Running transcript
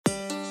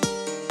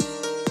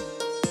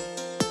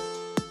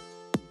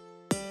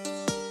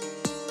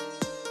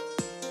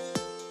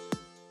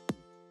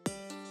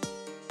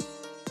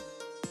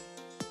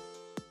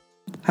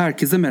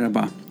Herkese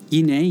merhaba.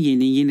 Yine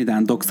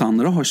yeniden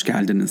 90'lara hoş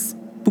geldiniz.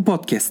 Bu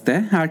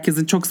podcast'te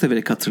herkesin çok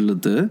severek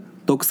hatırladığı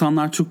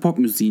 90'lar Türk pop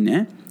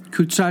müziğine,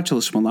 kültürel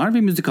çalışmalar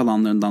ve müzik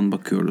alanlarından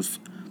bakıyoruz.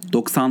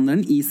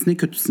 90'ların iyisine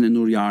kötüsüne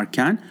nur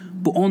yağarken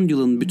bu 10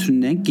 yılın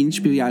bütününe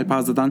geniş bir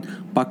yelpazeden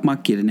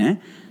bakmak yerine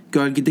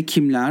gölgede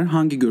kimler,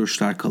 hangi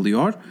görüşler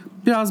kalıyor,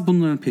 biraz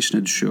bunların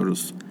peşine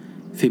düşüyoruz.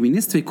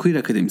 Feminist ve queer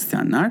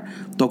akademisyenler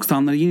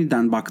 90'lara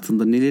yeniden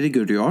baktığında neleri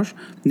görüyor,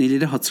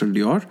 neleri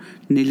hatırlıyor,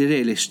 neleri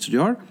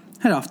eleştiriyor,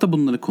 her hafta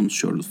bunları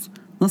konuşuyoruz.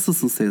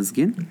 Nasılsın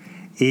Sezgin?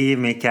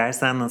 İyiyim Eker,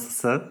 sen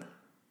nasılsın?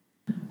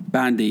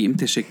 Ben de iyiyim,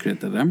 teşekkür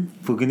ederim.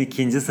 Bugün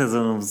ikinci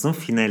sezonumuzun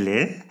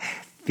finali.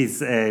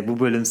 Biz bu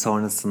bölüm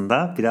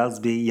sonrasında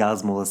biraz bir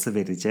yaz molası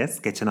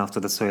vereceğiz. Geçen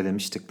hafta da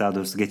söylemiştik, daha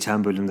doğrusu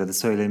geçen bölümde de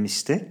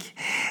söylemiştik.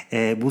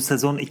 Bu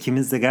sezon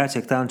ikimiz de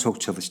gerçekten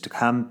çok çalıştık.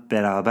 Hem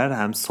beraber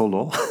hem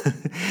solo.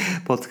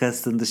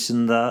 Podcast'ın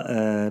dışında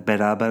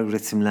beraber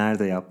üretimler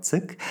de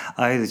yaptık.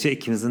 Ayrıca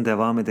ikimizin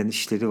devam eden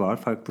işleri var.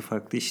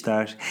 Farklı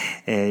işler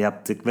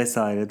yaptık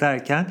vesaire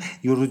derken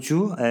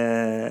yorucu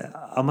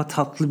ama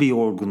tatlı bir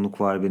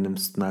yorgunluk var benim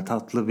üstümde.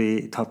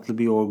 Tatlı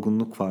bir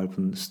yorgunluk var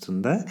bunun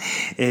üstünde.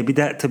 Bir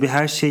de tabii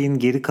her şeyin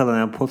geri kalan,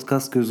 yani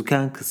podcast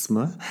gözüken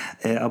kısmı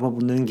ama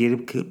bunların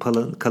geri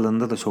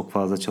kalanında da çok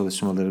fazla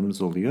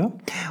çalışmalarımız oluyor.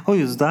 O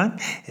yüzden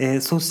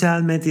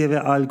sosyal medya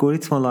ve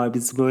algoritmalar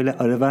bizi böyle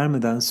ara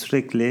vermeden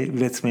sürekli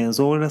üretmeye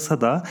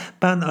zorlasa da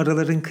ben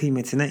araların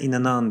kıymetine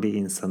inanan bir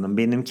insanım.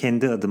 Benim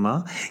kendi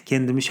adıma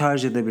kendimi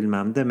şarj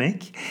edebilmem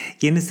demek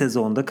yeni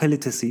sezonda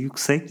kalitesi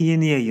yüksek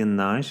yeni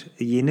yayınlar,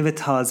 yeni ve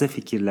taze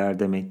fikirler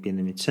demek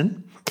benim için.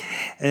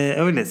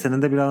 Öyle,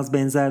 senin de biraz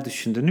benzer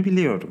düşündüğünü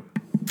biliyorum.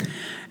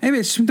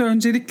 Evet, şimdi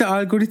öncelikle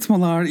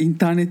algoritmalar,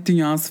 internet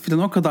dünyası falan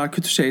o kadar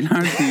kötü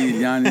şeyler değil.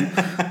 Yani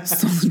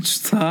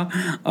sonuçta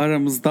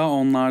aramızda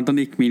onlardan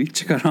ekmeğini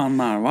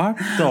çıkaranlar var.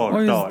 Doğru,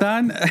 o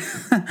yüzden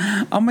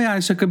ama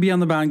yani şaka bir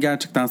yana ben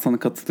gerçekten sana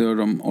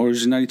katılıyorum.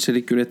 Orijinal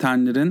içerik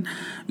üretenlerin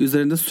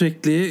üzerinde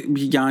sürekli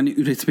yani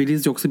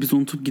üretmeliyiz yoksa biz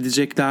unutup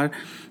gidecekler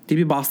diye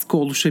bir baskı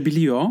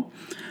oluşabiliyor.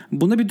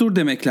 Buna bir dur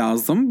demek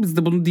lazım. Biz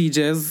de bunu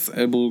diyeceğiz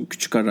bu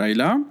küçük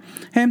arayla.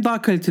 Hem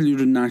daha kaliteli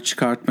ürünler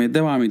çıkartmaya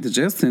devam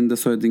edeceğiz. Senin de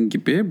söylediğin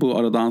gibi bu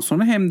aradan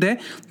sonra. Hem de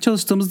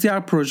çalıştığımız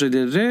diğer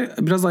projeleri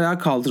biraz ayağa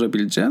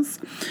kaldırabileceğiz.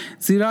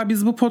 Zira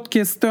biz bu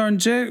podcast'te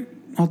önce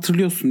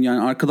hatırlıyorsun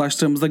yani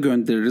arkadaşlarımıza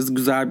göndeririz.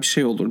 Güzel bir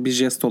şey olur, bir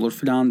jest olur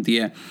falan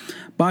diye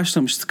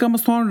başlamıştık. Ama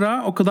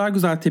sonra o kadar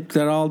güzel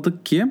tepkiler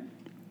aldık ki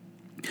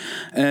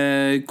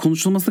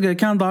konuşulması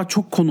gereken daha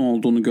çok konu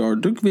olduğunu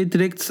gördük ve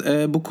direkt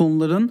bu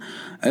konuların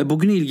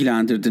bugünü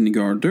ilgilendirdiğini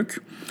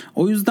gördük.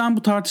 O yüzden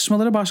bu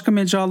tartışmaları başka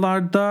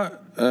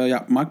mecralarda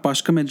yapmak,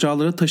 başka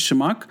mecralara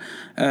taşımak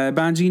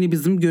bence yine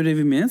bizim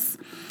görevimiz.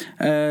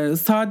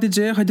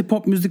 Sadece hadi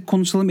pop müzik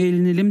konuşalım,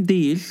 eğlenelim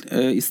değil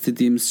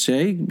istediğimiz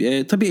şey.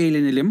 Tabii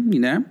eğlenelim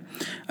yine.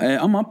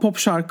 Ama pop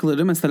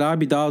şarkıları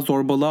mesela bir daha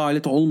zorbalığa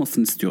alet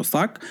olmasın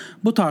istiyorsak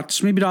bu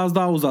tartışmayı biraz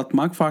daha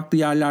uzatmak, farklı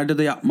yerlerde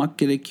de yapmak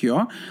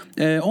gerekiyor.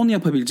 Onu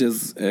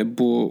yapabileceğiz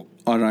bu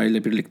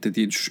arayla birlikte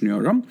diye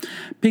düşünüyorum.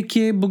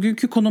 Peki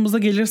bugünkü konumuza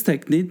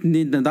gelirsek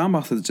neden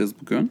bahsedeceğiz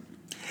bugün?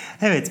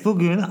 Evet,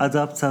 bugün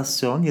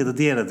adaptasyon ya da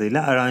diğer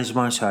adıyla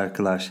aranjman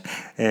şarkılar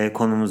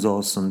konumuz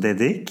olsun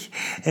dedik.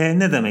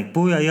 Ne demek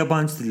bu? Ya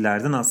yabancı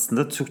dillerden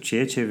aslında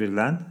Türkçe'ye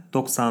çevrilen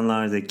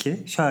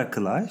 90'lardaki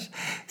şarkılar.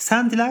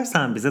 Sen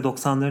dilersen bize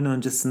 90'ların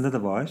öncesinde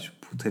de var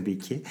bu tabii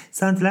ki.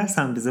 Sen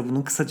dilersen bize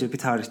bunun kısaca bir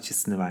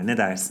tarihçesini ver. Ne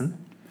dersin?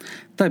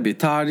 Tabii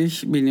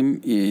tarih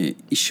benim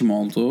işim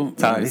oldu.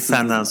 Tarih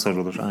senden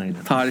sorulur, aynen.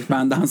 Tarih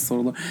benden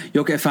sorulur.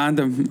 Yok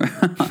efendim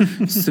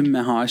sümme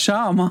haşa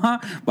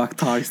ama bak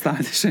tarihsel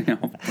de şey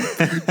yaptım.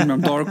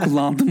 Bilmiyorum doğru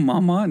kullandım mı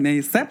ama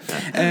neyse.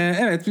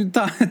 Evet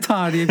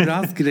tarihe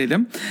biraz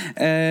girelim.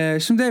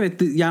 Şimdi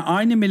evet yani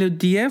aynı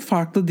melodiye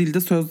farklı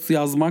dilde söz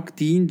yazmak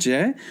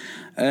deyince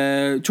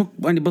çok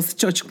hani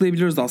basitçe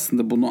açıklayabiliriz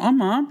aslında bunu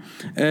ama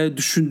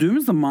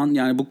düşündüğümüz zaman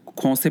yani bu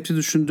konsepti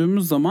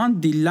düşündüğümüz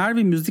zaman diller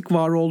ve müzik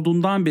var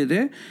olduğundan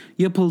beri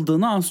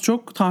yapıldığını az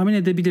çok tahmin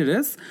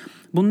edebiliriz.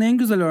 Bunun en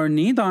güzel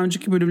örneği daha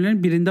önceki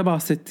bölümlerin birinde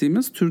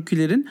bahsettiğimiz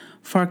türkülerin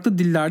farklı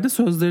dillerde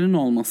sözlerinin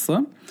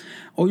olması.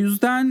 O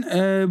yüzden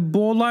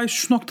bu olay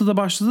şu noktada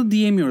başladı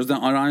diyemiyoruz.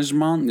 Yani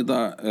aranjman ya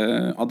da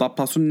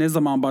adaptasyon ne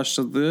zaman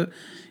başladığı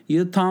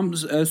tam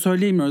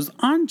söyleyemiyoruz.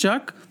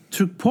 Ancak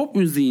Türk pop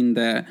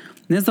müziğinde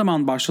ne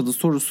zaman başladı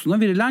sorusuna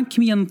verilen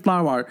kimi yanıtlar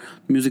var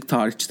müzik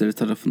tarihçileri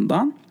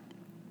tarafından.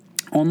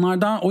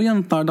 O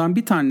yanıtlardan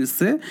bir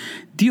tanesi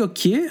diyor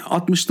ki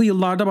 60'lı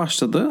yıllarda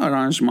başladı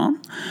aranjman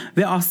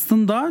ve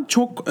aslında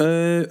çok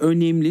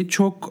önemli,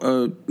 çok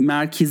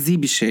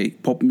merkezi bir şey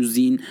pop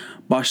müziğin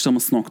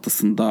başlaması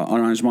noktasında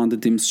aranjman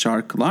dediğimiz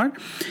şarkılar.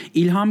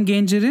 İlham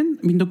Gencer'in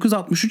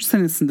 1963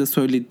 senesinde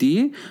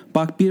söylediği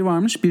Bak Bir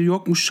Varmış Bir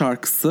Yokmuş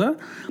şarkısı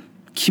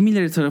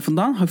kimileri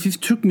tarafından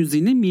hafif Türk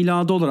müziğinin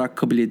miladı olarak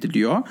kabul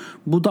ediliyor.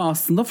 Bu da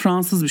aslında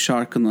Fransız bir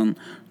şarkının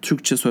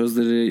Türkçe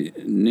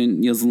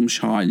sözlerinin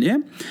yazılmış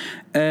hali.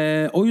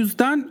 O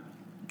yüzden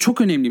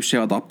çok önemli bir şey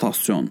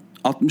adaptasyon.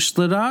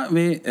 60'lara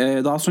ve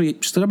daha sonra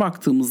 70'lere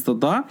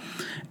baktığımızda da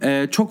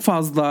çok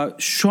fazla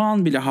şu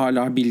an bile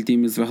hala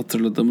bildiğimiz ve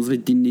hatırladığımız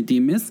ve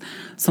dinlediğimiz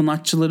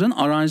sanatçıların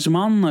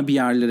aranjmanla bir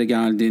yerlere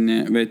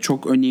geldiğini ve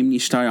çok önemli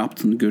işler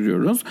yaptığını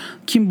görüyoruz.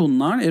 Kim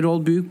bunlar?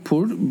 Erol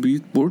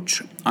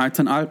Büyükburç,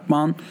 Ayten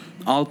Alpman,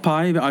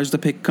 Alpay ve Ajda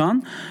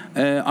Pekkan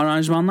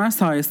aranjmanlar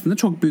sayesinde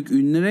çok büyük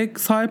ünlere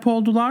sahip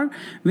oldular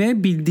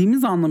ve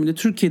bildiğimiz anlamıyla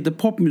Türkiye'de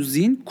pop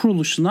müziğin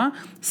kuruluşuna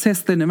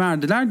seslerini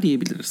verdiler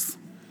diyebiliriz.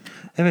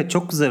 Evet,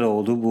 çok güzel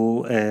oldu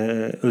bu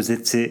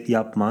özeti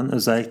yapman,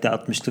 özellikle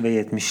 60'lı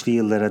ve 70'li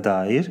yıllara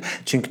dair.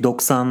 Çünkü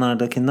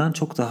 90'lardakinden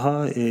çok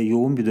daha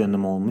yoğun bir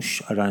dönem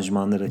olmuş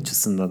aranjmanlar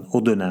açısından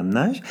o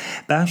dönemler.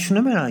 Ben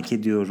şunu merak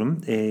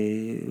ediyorum,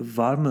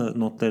 var mı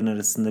notların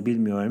arasında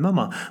bilmiyorum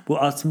ama bu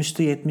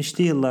 60'lı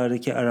 70'li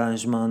yıllardaki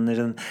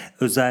aranjmanların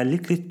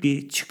özellikle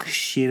bir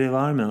çıkış yeri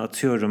var mı?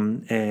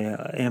 Atıyorum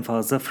en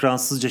fazla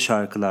Fransızca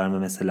şarkılar mı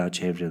mesela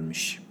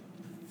çevrilmiş?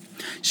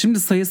 Şimdi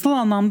sayısal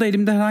anlamda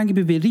elimde herhangi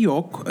bir veri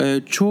yok.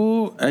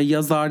 Çoğu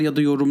yazar ya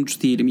da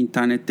yorumcu diyelim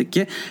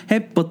internetteki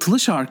hep batılı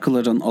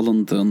şarkıların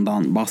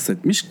alındığından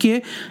bahsetmiş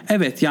ki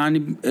evet,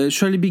 yani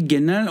şöyle bir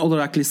genel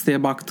olarak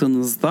listeye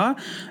baktığınızda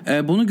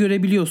bunu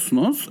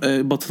görebiliyorsunuz.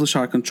 Batılı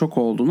şarkının çok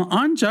olduğunu.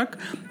 Ancak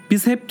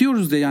biz hep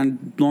diyoruz ya, yani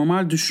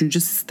normal düşünce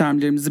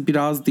sistemlerimizi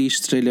biraz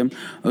değiştirelim.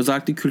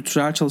 Özellikle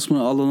kültürel çalışma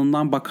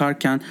alanından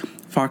bakarken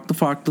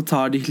farklı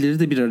tarihleri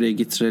de bir araya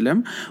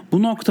getirelim.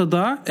 Bu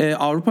noktada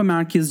Avrupa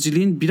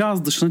merkezciliğin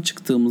biraz dışına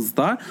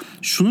çıktığımızda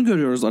şunu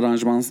görüyoruz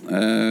aranjman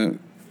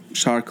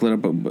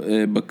şarkılara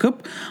bakıp.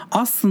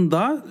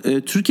 Aslında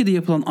Türkiye'de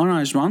yapılan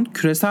aranjman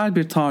küresel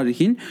bir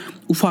tarihin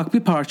ufak bir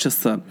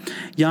parçası.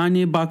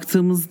 Yani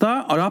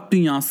baktığımızda Arap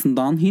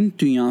dünyasından, Hint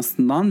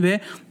dünyasından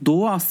ve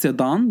Doğu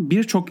Asya'dan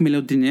birçok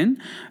melodinin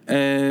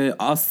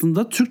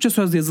aslında Türkçe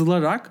söz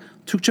yazılarak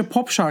Türkçe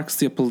pop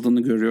şarkısı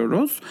yapıldığını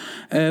görüyoruz.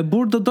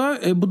 Burada da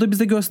bu da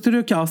bize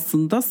gösteriyor ki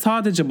aslında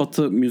sadece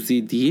Batı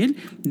müziği değil,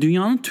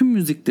 dünyanın tüm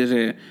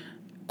müzikleri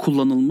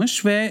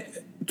kullanılmış ve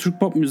Türk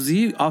pop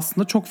müziği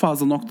aslında çok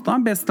fazla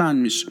noktadan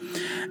beslenmiş.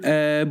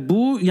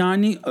 Bu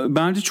yani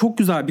bence çok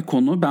güzel bir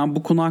konu. Ben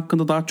bu konu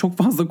hakkında daha çok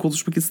fazla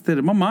konuşmak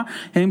isterim ama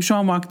hem şu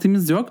an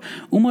vaktimiz yok.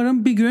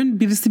 Umarım bir gün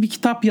birisi bir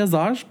kitap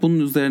yazar bunun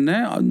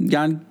üzerine.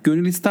 Yani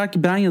gönül ister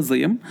ki ben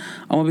yazayım.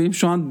 Ama benim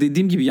şu an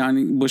dediğim gibi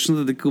yani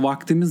başında dedik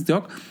vaktimiz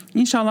yok.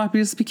 İnşallah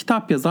birisi bir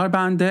kitap yazar.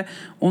 Ben de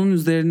onun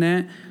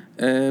üzerine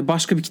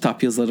başka bir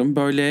kitap yazarım.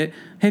 Böyle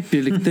hep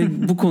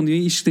birlikte bu konuyu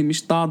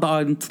işlemiş, daha da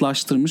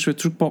ayrıntılaştırmış ve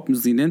Türk pop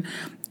müziğinin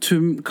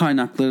tüm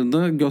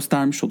kaynaklarını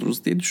göstermiş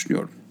oluruz diye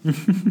düşünüyorum.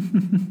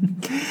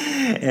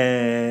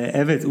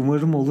 Evet,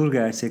 umarım olur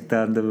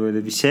gerçekten de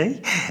böyle bir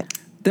şey.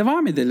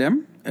 Devam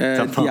edelim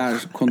diğer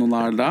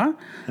konularla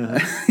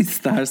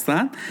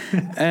istersen.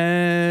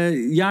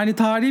 Yani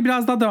tarihi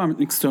biraz daha devam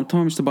etmek istiyorum.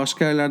 Tamam, işte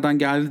başka yerlerden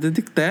geldi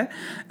dedik de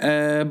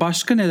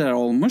başka neler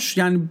olmuş?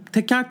 Yani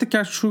teker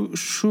teker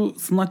şu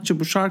sanatçı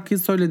bu şarkıyı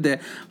söyledi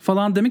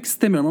falan demek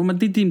istemiyorum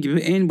ama dediğim gibi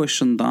en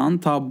başından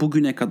ta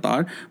bugüne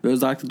kadar ve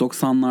özellikle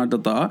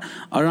 90'larda da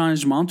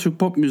aranjman Türk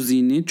pop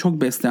müziğini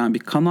çok besleyen bir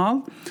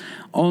kanal.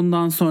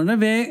 Ondan sonra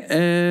ve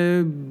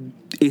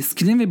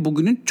eskinin ve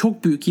bugünün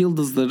çok büyük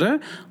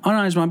yıldızları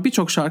aranjman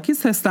birçok şarkıyı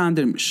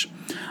seslendirmiş.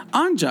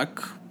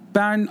 Ancak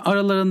ben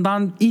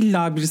aralarından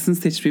illa birisini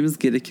seçmemiz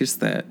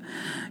gerekirse,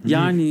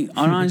 yani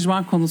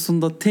aranjman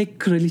konusunda tek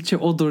kraliçe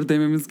odur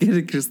dememiz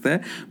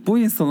gerekirse, bu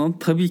insanın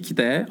tabii ki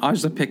de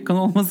Ajda Pekkan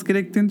olması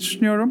gerektiğini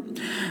düşünüyorum.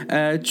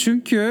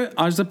 Çünkü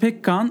Ajda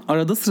Pekkan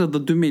arada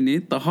sırada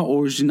dümeni daha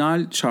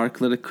orijinal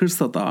şarkıları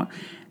kırsa da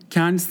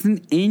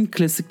kendisinin en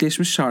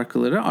klasikleşmiş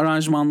şarkıları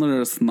aranjmanlar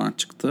arasından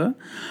çıktı.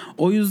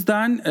 O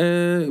yüzden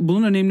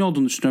bunun önemli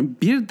olduğunu düşünüyorum.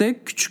 Bir de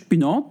küçük bir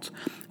not.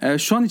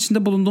 Şu an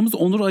içinde bulunduğumuz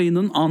Onur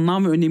ayının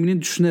anlam ve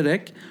önemini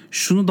düşünerek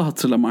şunu da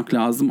hatırlamak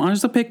lazım.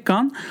 Ajda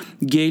Pekkan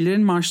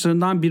gaylerin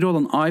marşlarından biri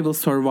olan I Will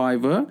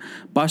Survive'ı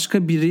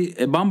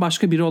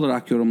bambaşka biri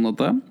olarak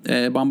yorumladı.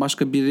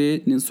 Bambaşka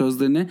birinin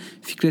sözlerini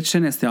Fikret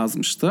Şenes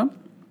yazmıştı.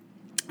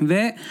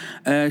 Ve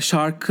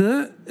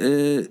şarkı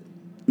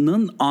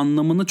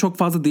anlamını çok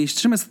fazla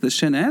değiştirmese de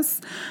Şenes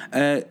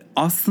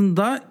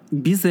aslında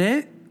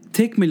bize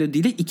tek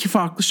melodiyle iki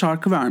farklı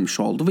şarkı vermiş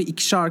oldu ve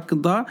iki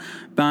şarkı da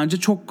bence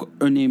çok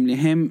önemli.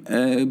 Hem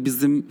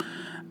bizim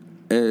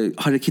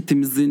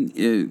hareketimizin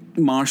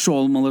marşı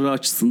olmaları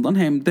açısından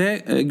hem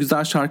de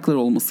güzel şarkılar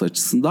olması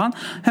açısından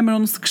hemen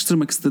onu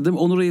sıkıştırmak istedim.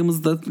 Onur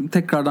ayımızı da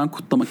tekrardan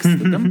kutlamak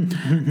istedim.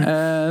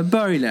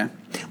 Böyle.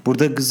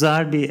 Burada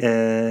güzel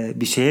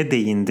bir şeye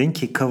değindin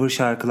ki cover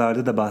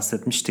şarkılarda da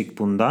bahsetmiştik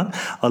bundan.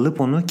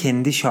 Alıp onu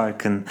kendi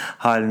şarkın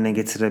haline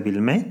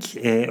getirebilmek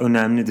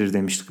önemlidir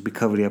demiştik bir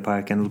cover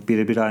yaparken. Alıp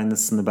birebir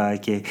aynısını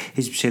belki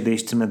hiçbir şey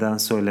değiştirmeden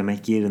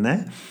söylemek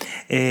yerine.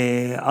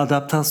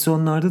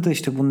 Adaptasyonlarda da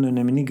işte bunun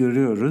önemini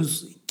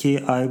görüyoruz. ki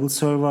I Will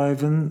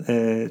Survive'ın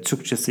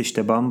Türkçesi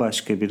işte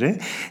bambaşka biri.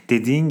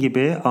 Dediğin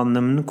gibi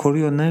anlamını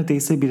koruyor,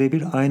 neredeyse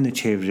birebir aynı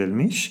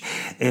çevrilmiş.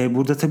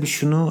 Burada tabii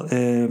şunu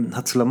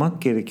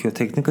hatırlamak gerekiyor.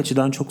 Teknik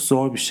açıdan çok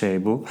zor bir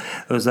şey bu.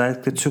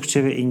 Özellikle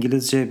Türkçe ve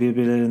İngilizce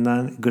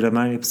birbirlerinden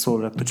gramer yapısı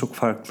olarak da çok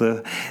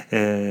farklı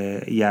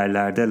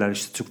yerlerdeler.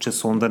 İşte Türkçe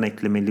sondan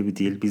eklemeli bir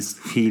dil. Biz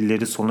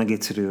fiilleri sona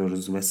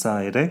getiriyoruz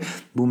vesaire.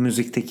 Bu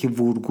müzikteki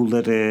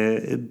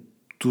vurguları,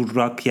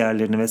 durak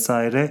yerlerini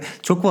vesaire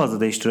çok fazla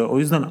değiştiriyor. O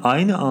yüzden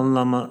aynı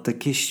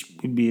anlamadaki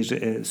bir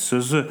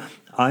sözü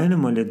aynı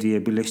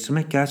melodiye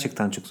birleştirmek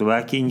gerçekten çok zor.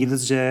 Belki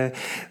İngilizce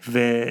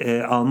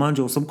ve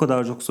Almanca olsa bu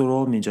kadar çok zor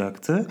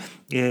olmayacaktı.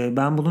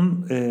 Ben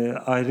bunun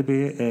ayrı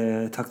bir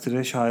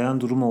takdire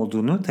şayan durum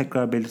olduğunu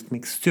tekrar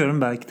belirtmek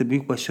istiyorum. Belki de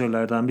büyük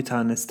başarılardan bir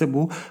tanesi de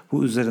bu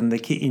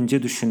üzerindeki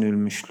ince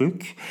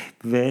düşünülmüşlük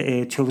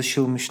ve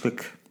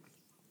çalışılmışlık.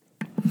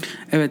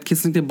 Evet,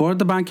 kesinlikle. Bu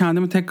arada ben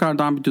kendimi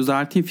tekrardan bir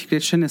düzelteyim.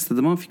 Fikret Şenes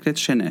dedim ama Fikret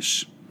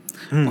Şeneş.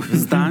 O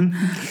yüzden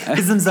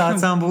bizim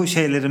zaten bu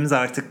şeylerimiz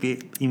artık bir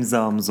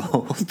imzamız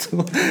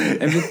oldu.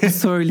 Evet,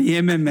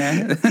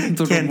 söyleyememe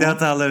durumu. Kendi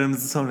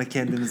hatalarımızı sonra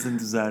kendimizin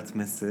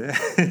düzeltmesi.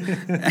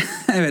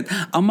 Evet,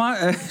 ama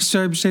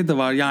şöyle bir şey de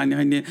var, yani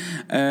hani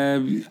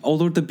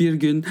olur da bir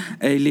gün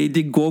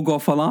Lady Gaga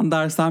falan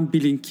dersen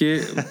bilin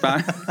ki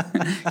ben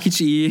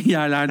hiç iyi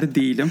yerlerde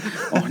değilim.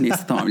 Oh neyse,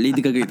 tamam,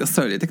 Lady Gaga'yı da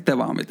söyledik,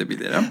 devam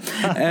edebilirim.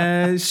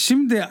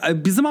 Şimdi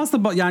bizim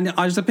aslında yani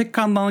Ajda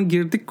Pekkan'dan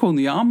girdik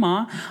konuya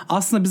ama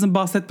aslında bizim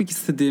bahsetmek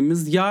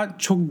istediğimiz ya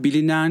çok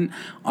bilinen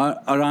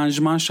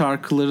aranjman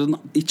şarkıların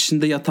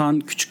içinde yatan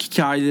küçük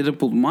hikayeleri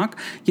bulmak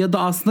ya da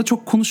aslında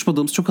çok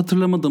konuşmadığımız, çok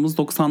hatırlamadığımız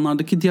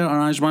 90'lardaki diğer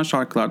aranjman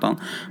şarkılardan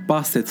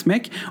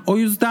bahsetmek. O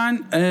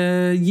yüzden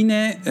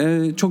yine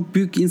çok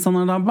büyük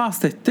insanlardan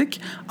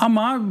bahsettik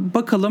ama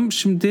bakalım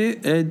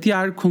şimdi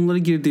diğer konulara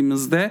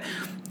girdiğimizde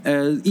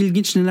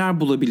ilginç neler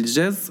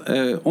bulabileceğiz,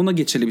 ona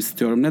geçelim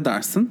istiyorum. Ne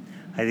dersin?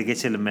 Hadi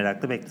geçelim,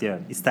 merakla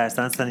bekliyorum.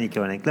 İstersen sen ilk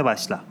örnekle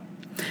başla.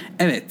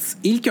 Evet,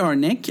 ilk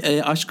örnek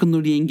Aşkın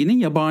Nur Yengi'nin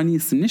Yabani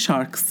isimli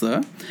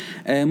şarkısı.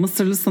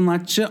 Mısırlı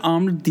sanatçı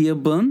Amr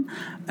Diab'ın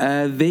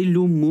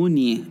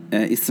Velumuni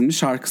isimli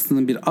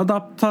şarkısının bir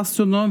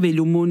adaptasyonu.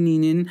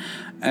 Velumuni'nin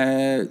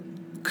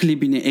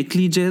klibini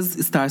ekleyeceğiz.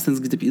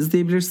 İsterseniz gidip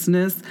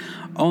izleyebilirsiniz.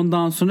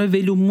 Ondan sonra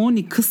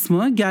Velumuni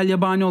kısmı Gel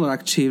Yabani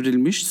olarak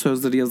çevrilmiş,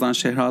 sözleri yazan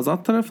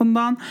Şehrazat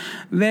tarafından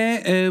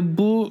ve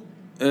bu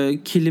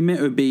kelime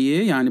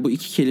öbeği, yani bu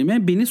iki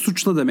kelime beni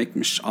suçla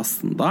demekmiş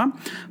aslında.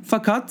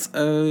 Fakat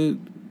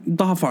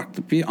daha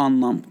farklı bir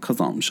anlam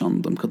kazanmış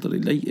anladığım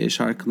kadarıyla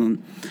şarkının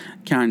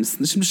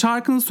kendisinde. Şimdi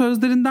şarkının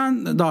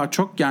sözlerinden daha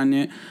çok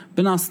yani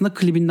ben aslında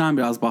klibinden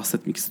biraz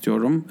bahsetmek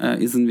istiyorum,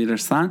 izin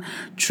verirsen.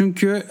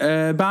 Çünkü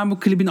ben bu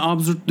klibin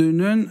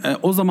absürtlüğünün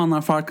o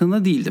zamanlar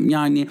farkında değildim.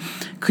 Yani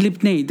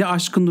klip neydi?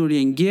 Aşkın Nur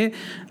Yengi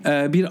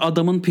bir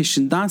adamın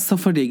peşinden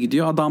safariye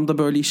gidiyor. Adam da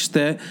böyle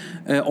işte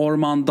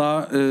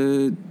ormanda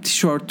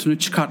tişörtünü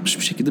çıkartmış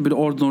bir şekilde böyle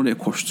oradan oraya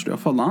koşturuyor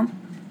falan.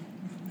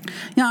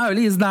 Yani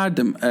öyle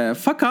izlerdim.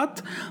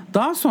 Fakat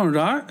daha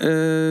sonra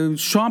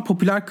şu an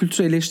popüler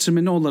kültür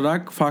eleştirmeni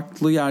olarak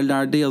farklı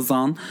yerlerde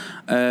yazan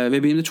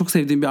ve benim de çok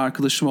sevdiğim bir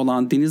arkadaşım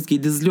olan Deniz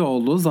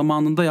Gedizlioğlu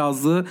zamanında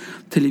yazdığı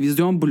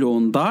televizyon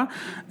blogunda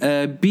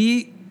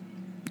bir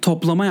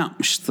toplama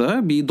yapmıştı.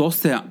 Bir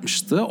dosya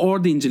yapmıştı.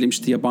 Orada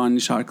incelemişti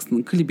Yabani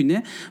şarkısının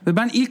klibini. Ve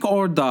ben ilk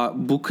orada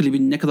bu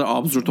klibin ne kadar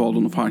absürt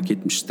olduğunu fark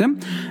etmiştim.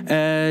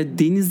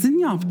 Deniz'in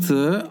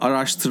yaptığı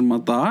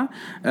araştırmada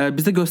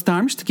bize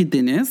göstermişti ki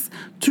Deniz,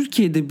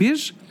 Türkiye'de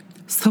bir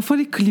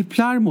safari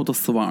klipler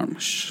modası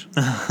varmış.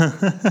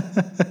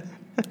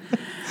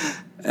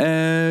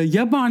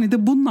 Yabani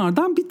de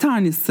bunlardan bir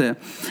tanesi.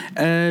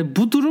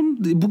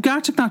 Bu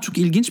gerçekten çok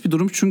ilginç bir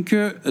durum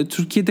çünkü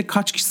Türkiye'de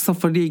kaç kişi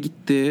safariye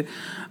gitti,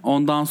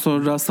 ondan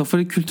sonra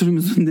safari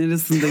kültürümüzün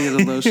neresinde yer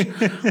alır,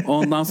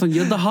 ondan sonra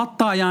ya da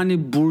hatta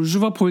yani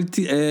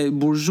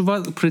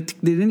burjuva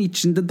pratiklerin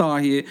içinde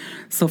dahi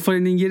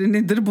safarinin yeri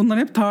nedir, bunlar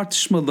hep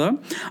tartışmalı.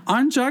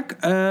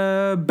 Ancak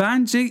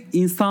bence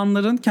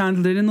insanların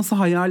kendilerini nasıl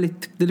hayal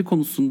ettikleri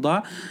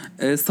konusunda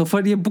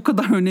safariye bu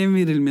kadar önem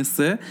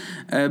verilmesi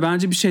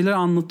bence bir şeyler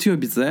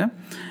anlatıyor bize.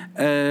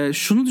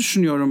 Şunu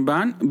düşünüyorum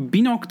ben,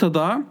 bir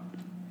noktada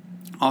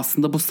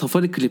aslında bu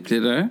safari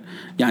klipleri,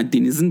 yani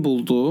Deniz'in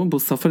bulduğu bu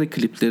safari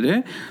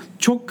klipleri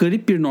çok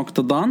garip bir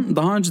noktadan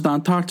daha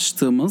önceden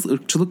tartıştığımız,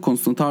 ırkçılık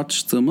konusunda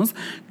tartıştığımız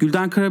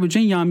Gülden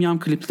Karaböcek'in Yam Yam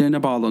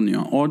kliplerine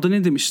bağlanıyor. Orada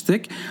ne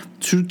demiştik?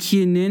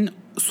 Türkiye'nin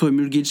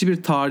sömürgeci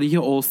bir tarihi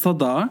olsa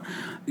da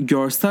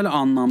görsel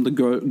anlamda,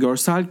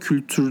 görsel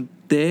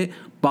kültürde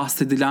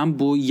bahsedilen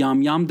bu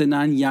yamyam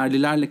denen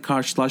yerlilerle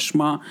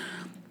karşılaşma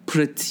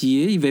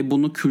pratiği ve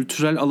bunu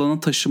kültürel alana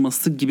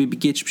taşıması gibi bir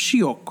geçmişi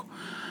yok.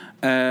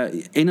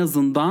 En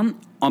azından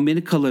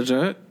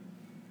Amerikaları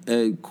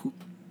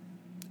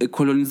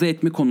kolonize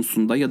etme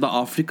konusunda ya da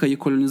Afrika'yı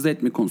kolonize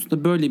etme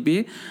konusunda böyle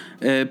bir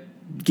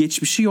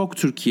geçmişi yok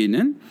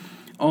Türkiye'nin.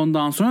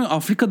 Ondan sonra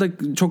Afrika'da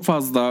çok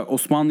fazla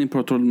Osmanlı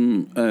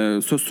İmparatorluğu'nun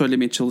söz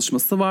söylemeye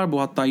çalışması var.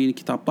 Bu hatta yeni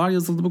kitaplar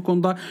yazıldı bu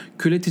konuda.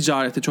 Köle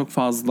ticareti çok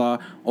fazla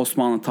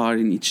Osmanlı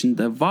tarihinin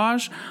içinde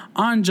var.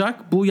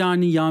 Ancak bu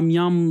yani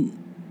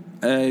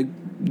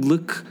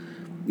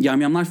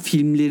yamyamlar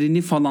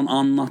filmlerini falan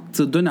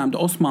anlattığı dönemde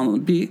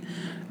Osmanlı'nın bir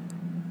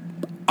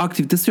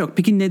aktivitesi yok.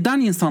 Peki neden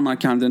insanlar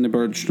kendilerini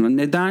böyle düşünüyor?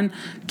 Neden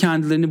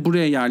kendilerini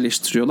buraya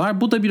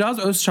yerleştiriyorlar? Bu da biraz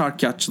öz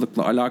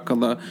şarkiyatçılıkla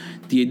alakalı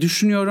diye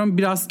düşünüyorum.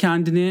 Biraz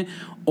kendini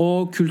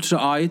o kültüre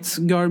ait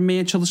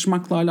görmeye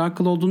çalışmakla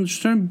alakalı olduğunu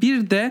düşünüyorum.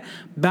 Bir de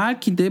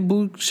belki de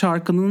bu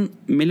şarkının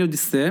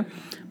melodisi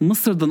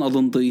Mısır'dan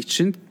alındığı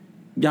için,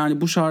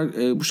 yani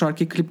bu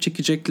şarkıya klip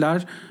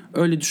çekecekler,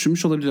 öyle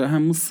düşünmüş olabilirler.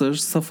 Hem Mısır,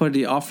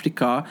 Safari,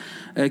 Afrika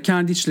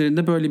kendi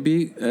içlerinde böyle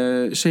bir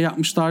şey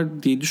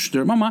yapmışlar diye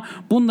düşünüyorum ama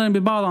bunların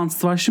bir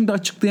bağlantısı var. Şimdi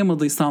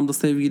açıklayamadıysam da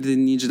sevgili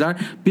dinleyiciler,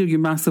 bir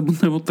gün ben size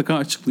bunları mutlaka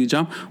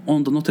açıklayacağım.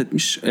 Onu da not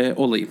etmiş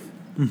olayım.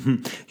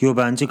 Yo,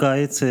 bence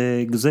gayet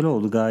güzel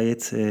oldu,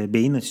 gayet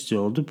beyin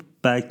açıcı oldu.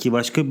 Belki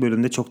başka bir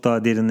bölümde çok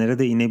daha derinlere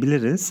de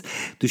inebiliriz.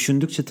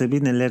 Düşündükçe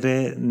tabii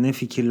ne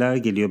fikirler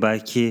geliyor.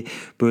 Belki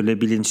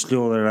böyle bilinçli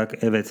olarak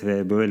evet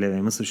ve böyle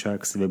ve Mısır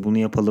şarkısı ve bunu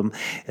yapalım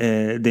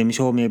demiş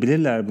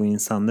olmayabilirler bu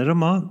insanlar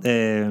ama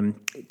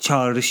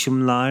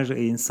çağrışımlar,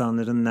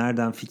 insanların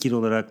nereden fikir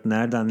olarak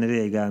nereden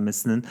nereye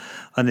gelmesinin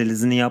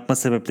analizini yapma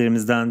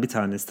sebeplerimizden bir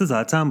tanesi de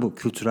zaten bu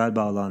kültürel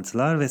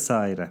bağlantılar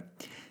vesaire.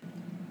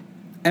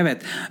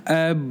 Evet.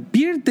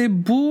 Bir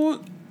de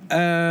bu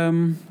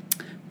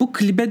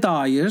klibe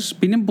dair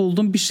benim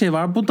bulduğum bir şey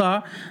var. Bu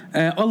da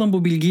alın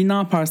bu bilgiyi ne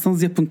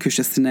yaparsanız yapın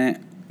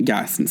köşesine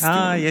gelsin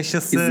istiyorum.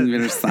 Yaşasın. İzin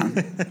verirsen.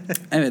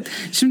 Evet.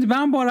 Şimdi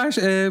ben bu ara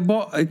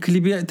bu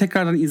klibi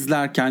tekrardan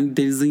izlerken,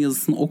 Deniz'in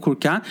yazısını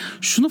okurken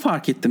şunu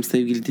fark ettim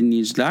sevgili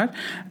dinleyiciler.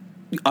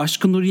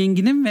 Aşkın Nur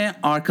Yengi'nin ve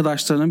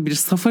arkadaşlarının bir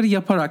safari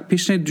yaparak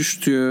peşine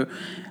düştüğü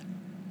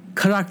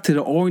karakteri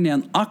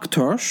oynayan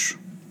aktör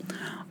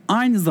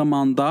aynı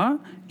zamanda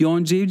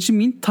Yonca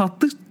Evcimik'in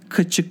Tatlı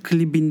Kaçık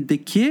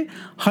klibindeki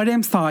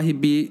harem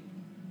sahibi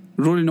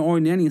rolünü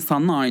oynayan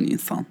insanla aynı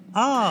insan.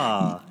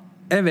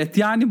 Evet,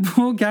 yani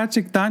bu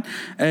gerçekten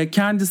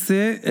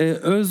kendisi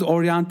öz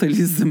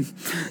oryantalizm,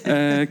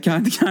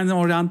 kendi kendine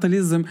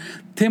oryantalizm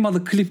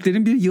temalı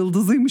kliplerin bir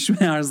yıldızıymış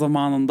meğer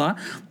zamanında,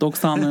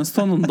 90'ların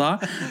sonunda.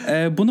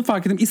 Bunu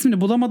fark ettim.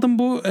 İsmini bulamadım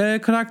bu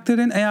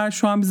karakterin. Eğer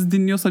şu an bizi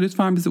dinliyorsa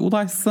lütfen bize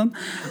ulaşsın.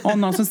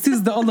 Ondan sonra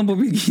siz de alın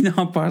bu bilgiyi, ne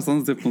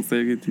yaparsanız yapın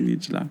sevgili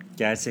dinleyiciler.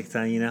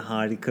 Gerçekten yine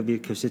harika bir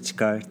köşe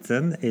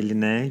çıkarttın.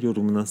 Eline,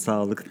 yorumuna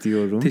sağlık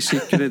diyorum.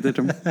 Teşekkür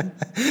ederim.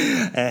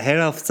 Her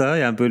hafta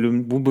yani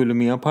bu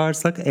bölümü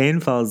yaparsak en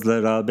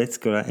fazla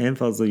rağbet gören, en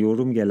fazla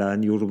yorum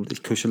gelen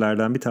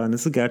köşelerden bir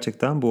tanesi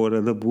gerçekten bu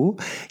arada bu.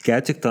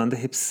 Gerçekten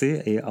de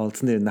hepsi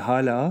altın değerinde.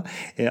 Hala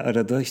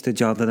arada işte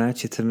Candan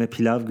Erçetin ve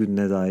pilav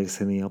gününe dair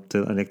senin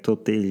yaptığın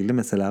anekdotla ilgili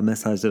mesela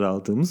mesajlar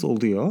aldığımız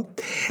oluyor.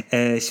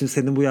 Şimdi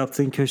senin bu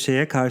yaptığın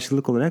köşeye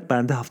karşılık olarak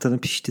ben de haftanın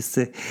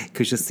piştisi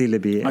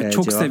köşesiyle bir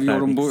çok cevap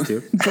seviyorum vermek bu.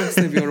 istiyorum. Çok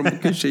seviyorum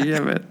bu köşeyi,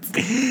 evet.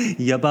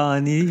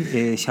 Yabani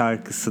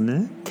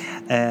şarkısını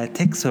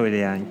tek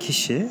söyleyen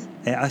kişi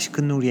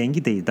Aşkın Nur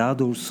Yengi değil. Daha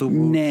doğrusu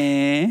bu...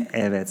 Ne?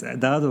 Evet.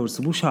 Daha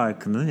doğrusu bu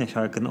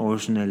şarkının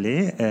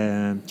orijinali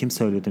kim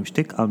söylüyor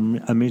demiştik?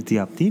 Amir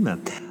Diyap değil mi?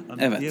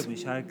 Evet. Diyap'ın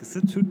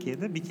şarkısı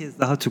Türkiye'de bir kez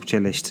daha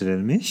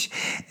Türkçeleştirilmiş.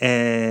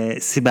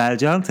 Sibel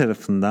Can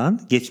tarafından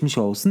Geçmiş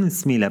Olsun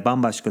ismiyle,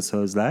 bambaşka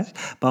sözler,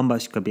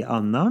 bambaşka bir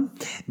anlam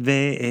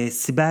ve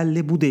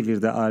Sibel'le Bu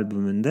Devirde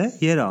albümünde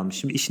yer almış.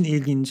 Şimdi işin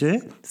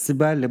ilginci,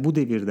 Sibel'le Bu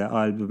Devirde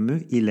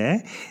albümü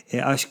ile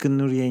Aşkın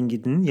Nur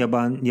Yengi'nin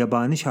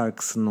yabani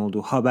şarkısının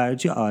olduğu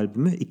Haberci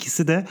albümü,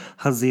 ikisi de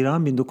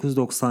Haziran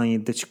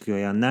 1997'de çıkıyor.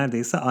 Yani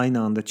neredeyse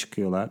aynı anda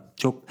çıkıyorlar.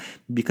 Çok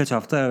birkaç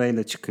hafta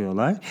arayla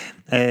çıkıyorlar.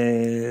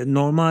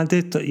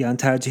 Normalde yani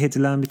tercih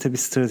edilen bir tabii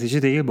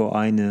strateji değil bu,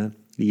 aynı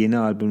yeni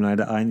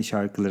albümlerde aynı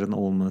şarkıların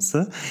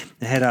olması.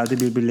 Herhalde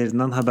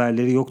birbirlerinden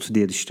haberleri yoktu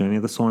diye düşünüyorum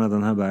ya da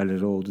sonradan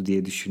haberleri oldu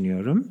diye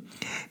düşünüyorum.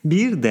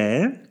 Bir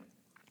de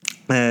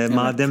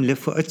madem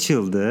lafı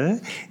açıldı,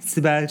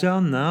 Sibel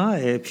Can'la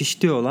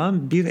pişti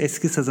olan bir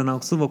eski Sezen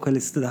Aksu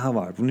vokalisti daha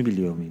var. Bunu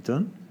biliyor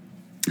muydun?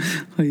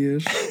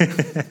 Hayır.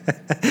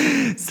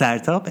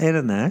 Sertab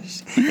Erener.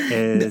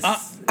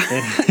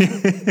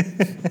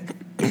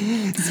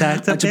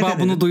 Acaba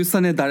bunu duysa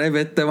ne der?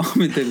 Evet,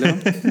 devam edelim.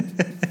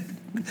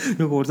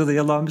 Yok, orada da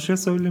yalan bir şey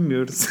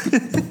söylemiyoruz.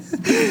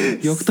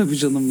 Yok tabii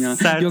canım ya.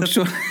 Yok,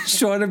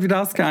 şu ara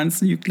biraz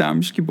kendisini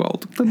yüklenmiş gibi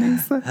olduk da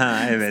neyse.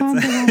 Evet.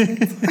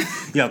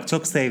 Yok,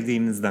 çok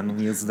sevdiğimizden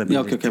onu yazıda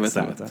belirttik. Yok evet,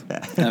 zaten.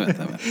 Evet.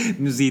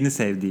 Müziğini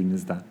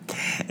sevdiğimizden.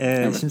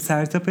 Evet. Şimdi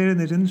Sertab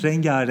Erener'in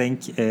Rengarenk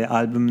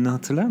albümünü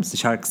hatırlar mısın?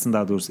 Şarkısını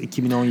daha doğrusu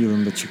 2010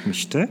 yılında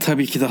çıkmıştı.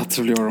 Tabii ki de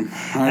hatırlıyorum.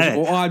 Evet.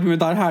 O albüme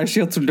dair her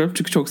şeyi hatırlıyorum.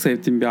 Çünkü çok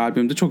sevdiğim bir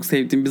albümdü. Çok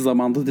sevdiğim bir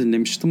zamanda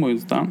dinlemiştim. O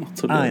yüzden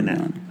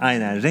hatırlıyorum.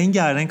 Aynen.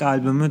 Rengarenk Rengarenk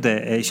albümü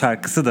de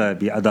şarkısı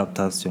da bir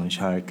adaptasyon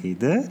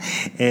şarkıydı.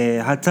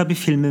 Hatta bir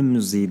filmin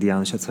müziğiydi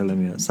yanlış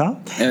hatırlamıyorsam.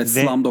 Evet,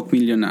 Slumdog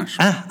Millionaire.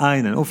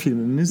 Aynen o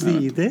filmin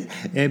müziğiydi.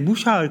 Evet. Bu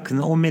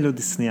şarkının o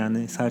melodisini,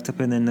 yani Sertab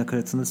Erener'in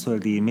nakaratını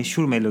söylediği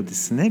meşhur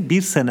melodisini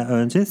bir sene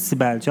önce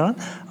Sibel Can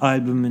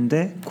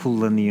albümünde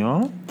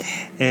kullanıyor.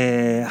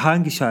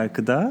 Hangi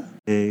şarkıda?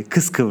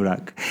 Kız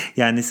Kıvrak.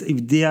 Yani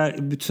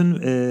diğer bütün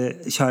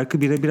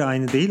şarkı birebir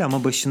aynı değil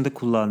ama başında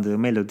kullandığı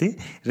melodi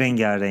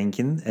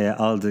Rengarenk'in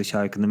aldığı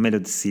şarkının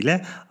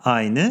melodisiyle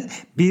aynı.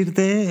 Bir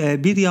de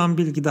bir yan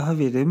bilgi daha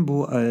vereyim.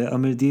 Bu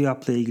Amir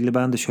Diap'la ilgili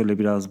ben de şöyle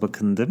biraz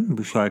bakındım.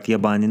 Bu şarkı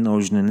Yabani'nin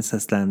orijinalini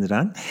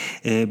seslendiren.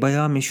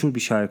 Bayağı meşhur bir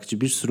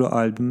şarkıcı. Bir sürü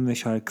albüm ve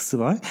şarkısı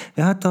var.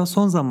 Ve hatta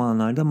son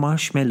zamanlarda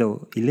Marshmello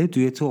ile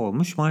düeti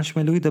olmuş.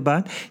 Marshmello'yu da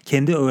ben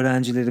kendi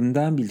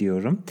öğrencilerimden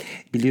biliyorum.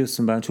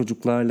 Biliyorsun ben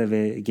çocuklarla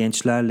ve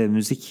gençlerle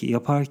müzik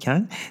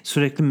yaparken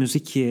sürekli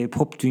müzik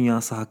pop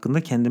dünyası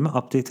hakkında kendimi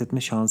update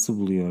etme şansı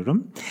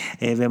buluyorum.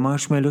 Ve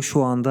Marshmello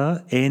şu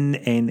anda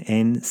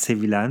en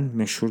sevilen,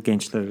 meşhur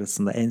gençler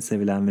arasında en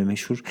sevilen ve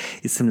meşhur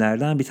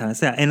isimlerden bir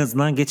tanesi. Yani en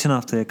azından geçen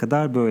haftaya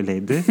kadar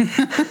böyleydi.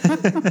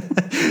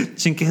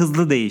 Çünkü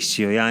hızlı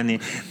değişiyor. Yani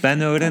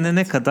ben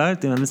öğrenene kadar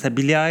mesela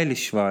Billie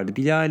Eilish vardı.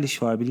 Billie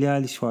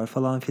Eilish var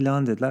falan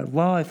filan dediler.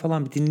 Vay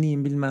falan bir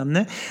dinleyeyim bilmem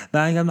ne.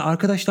 Ben geldim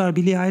arkadaşlar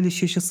Billie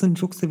Eilish yaşasın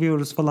çok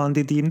seviyoruz falan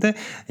dediğimde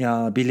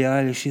ya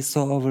Billie Eilish is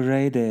so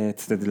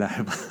overrated dediler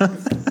bana.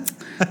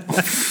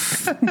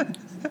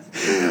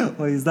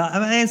 O yüzden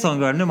ama en son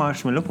gördüğümde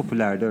Marshmello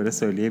popülerdi, öyle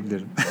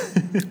söyleyebilirim.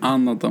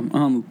 Anladım.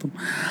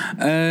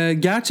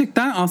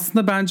 Gerçekten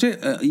aslında bence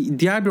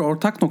diğer bir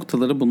ortak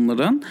noktaları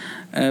bunların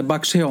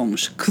bak şey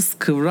olmuş. Kız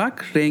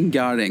Kıvrak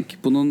Rengarenk.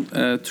 Bunun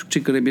Türkçe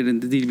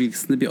gramerinde, dil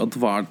bilgisinde bir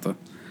adı vardı.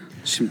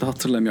 Şimdi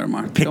hatırlamıyorum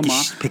artık ama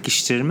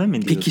pekiştirme mi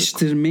diyorduk?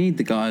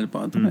 Pekiştirmeydi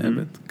galiba değil mi?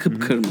 Evet.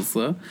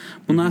 Kıpkırmızı.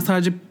 Bunlar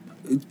sadece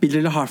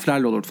belirli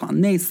harflerle olur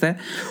falan. Neyse.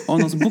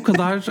 Ondan sonra bu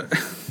kadar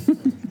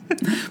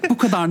bu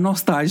kadar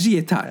nostalji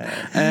yeter.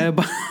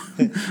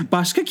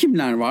 Başka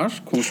kimler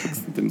var konuşmak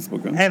istediğimiz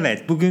bugün?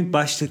 Evet, bugün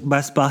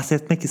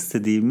bahsetmek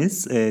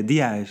istediğimiz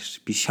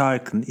diğer bir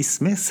şarkının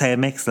ismi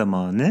Sevmek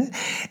Zamanı.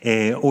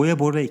 Oya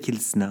Bora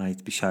ikilisine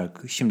ait bir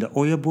şarkı. Şimdi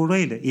Oya Bora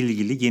ile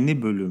ilgili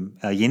yeni bölüm,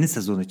 yeni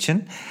sezon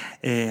için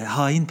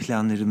hain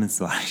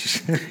planlarımız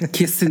var.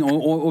 Kesin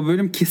o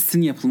bölüm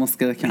kesin yapılması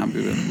gereken bir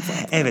bölüm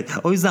zaten. Evet,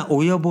 o yüzden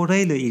Oya Bora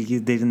ile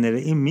ilgili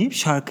derinlere inmeyip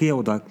şarkıya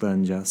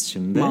odaklanacağız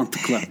şimdi.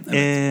 Mantıklı.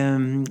 Evet.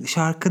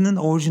 Şarkının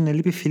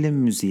orijinali bir film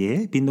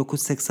müziği.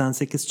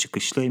 1988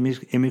 çıkışlı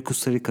Emir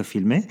Kusturica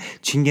filmi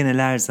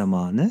Çingeneler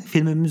Zamanı.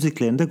 Filmin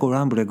müziklerini de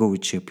Goran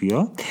Bregović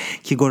yapıyor.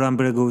 Ki Goran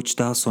Bregović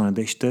daha sonra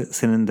da işte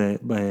senin de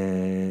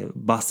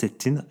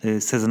bahsettiğin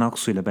Sezen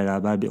Aksu ile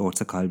beraber bir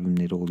ortak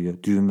albümleri oluyor.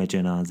 Düğün ve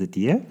Cenaze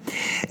diye.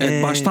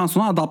 Evet, baştan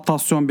sona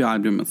adaptasyon bir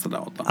albüm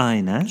mesela o da.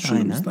 Aynen.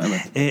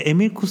 Evet.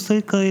 Emir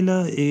Kusturica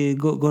ile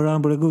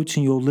Goran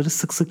Bregović'in yolları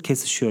sık sık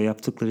kesişiyor.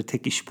 Yaptıkları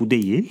tek iş bu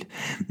değil.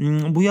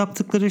 Bu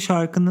yaptıkları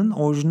şarkının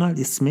orijinal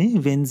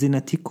ismi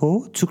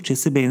Benzinatiko,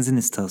 Türkçesi benzin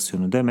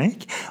istasyonu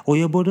demek.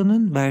 Oya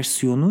Bora'nın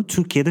versiyonu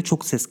Türkiye'de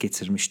çok ses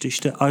getirmişti.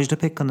 İşte Ajda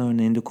Pekkan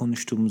örneğinde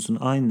konuştuğumuzun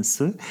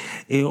aynısı.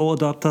 O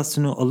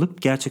adaptasyonu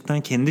alıp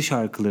gerçekten kendi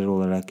şarkıları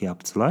olarak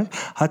yaptılar.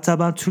 Hatta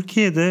ben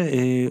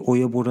Türkiye'de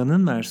Oya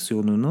Bora'nın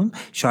versiyonunun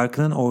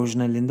şarkının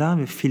orijinalinden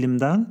ve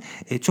filmden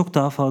çok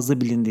daha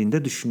fazla bilindiğini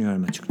de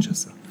düşünüyorum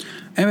açıkçası.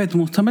 Evet,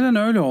 muhtemelen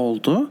öyle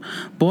oldu.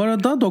 Bu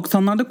arada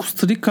 90'larda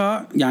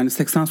Kusturica, yani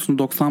 80 sonu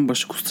 90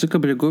 başı Kusturica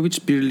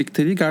Bregović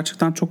birlikteliği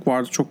gerçekten çok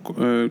vardı. Çok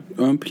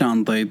ön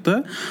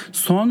plandaydı.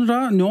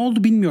 Sonra ne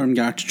oldu bilmiyorum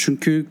gerçi.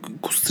 Çünkü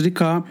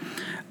Kusturica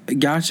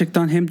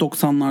gerçekten hem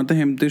 90'larda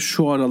hem de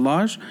şu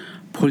aralar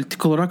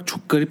politik olarak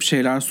çok garip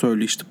şeyler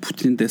söylüyor, işte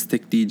Putin'i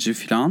destekleyici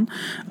falan.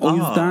 O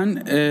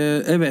yüzden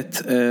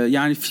evet,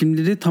 yani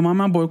filmleri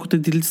tamamen boykot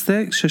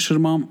edilse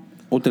şaşırmam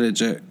o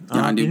derece.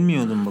 Yani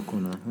bilmiyordum bak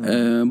onu.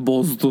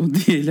 Bozdu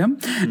diyelim.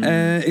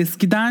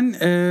 Eskiden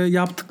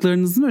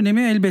yaptıklarınızın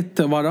önemi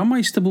elbette var ama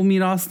işte bu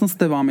mirası nasıl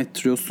devam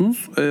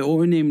ettiriyorsunuz?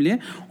 O önemli.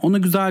 Ona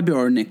güzel bir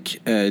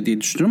örnek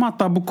diye düşünüyorum.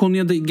 Hatta bu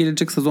konuya da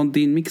gelecek sezon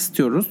değinmek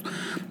istiyoruz.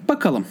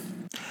 Bakalım.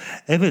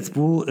 Evet,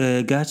 bu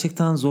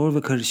gerçekten zor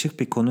ve karışık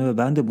bir konu ve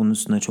ben de bunun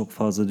üstüne çok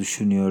fazla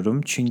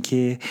düşünüyorum.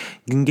 Çünkü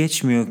gün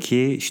geçmiyor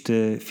ki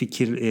işte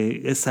fikir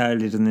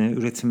eserlerini,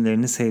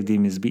 üretimlerini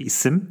sevdiğimiz bir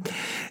isim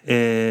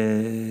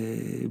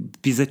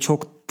bize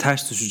çok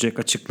ters düşecek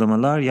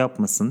açıklamalar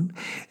yapmasın.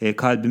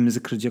 Kalbimizi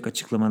kıracak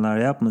açıklamalar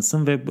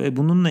yapmasın ve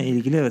bununla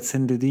ilgili evet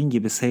senin dediğin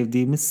gibi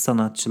sevdiğimiz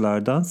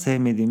sanatçılardan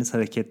sevmediğimiz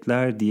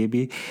hareketler diye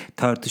bir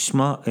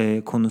tartışma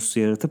konusu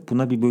yaratıp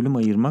buna bir bölüm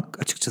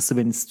ayırmak açıkçası açıkçası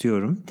ben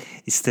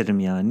isterim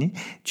yani.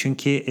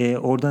 Çünkü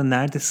orada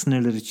nerede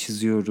sınırları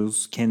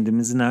çiziyoruz,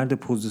 kendimizi nerede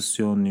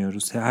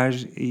pozisyonluyoruz, her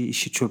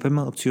işi çöpe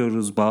mi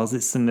atıyoruz, bazı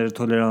isimlere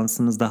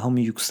toleransımız daha mı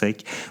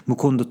yüksek, bu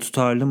konuda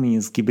tutarlı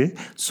mıyız gibi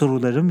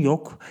sorularım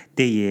yok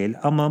değil.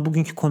 Ama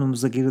bugünkü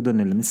konumuza geri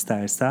dönelim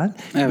istersen.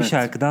 Evet. Bir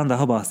şarkıdan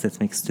daha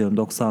bahsetmek istiyorum.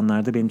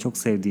 90'larda benim çok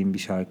sevdiğim bir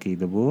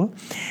şarkıydı bu.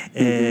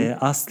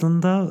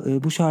 Aslında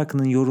bu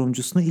şarkının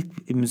yorumcusunu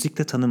ilk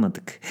müzikle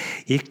tanımadık.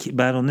 İlk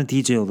ben onu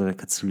DJ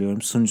olarak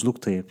hatırlıyorum.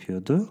 Sunuculuk da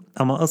yapıyordu.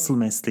 Ama asıl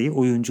mesleği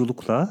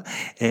oyunculukla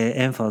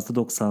en fazla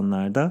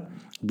 90'larda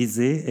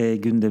bizi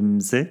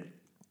gündemimize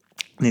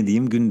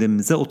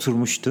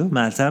oturmuştu.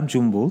 Meltem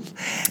Cumbul.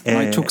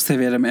 Ay çok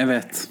severim,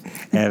 evet.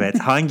 Evet.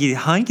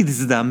 Hangi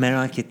diziden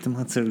merak ettim,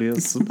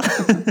 hatırlıyorsun?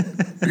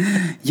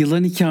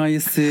 Yılan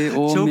Hikayesi,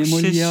 o çok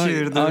Memoli'ye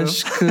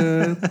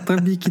aşkı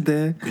tabii ki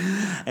de.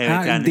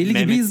 Evet, yani deli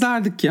gibi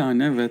izlerdik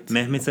yani, evet.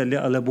 Mehmet Ali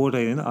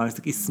Alabora'nın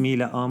artık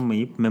ismiyle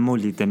anmayıp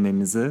Memoli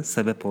dememize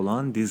sebep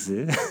olan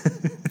dizi.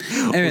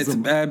 Evet,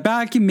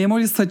 belki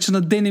Memoli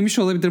saçını denemiş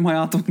olabilirim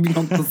hayatımın bir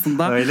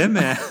noktasında. Öyle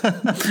mi?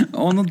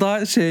 Onu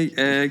da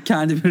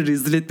kendimi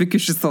rezil etme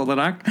köşesi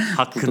olarak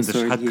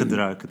hakkıdır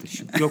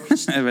arkadaşım. Yok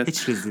hiç, evet.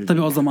 Hiç rezil değil.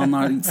 Tabii o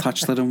zamanlar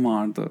saçlarım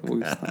vardı o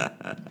yüzden.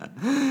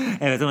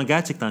 Evet, ama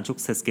gerçekten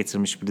çok ses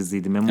getirmiş bir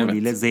diziydi. Memoli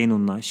ile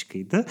Zeyno'nun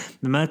aşkıydı.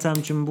 Meltem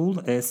Cumbul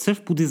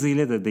sırf bu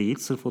diziyle de değil,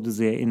 sırf o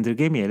diziye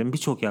indirgemeyelim,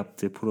 birçok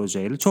yaptığı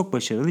projeyle çok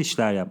başarılı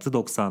işler yaptı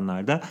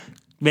 90'larda.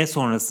 Ve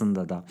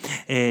sonrasında da.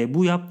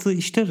 Bu yaptığı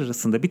işler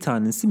arasında bir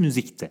tanesi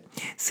müzikti.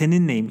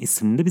 Seninleyim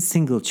isimli bir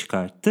single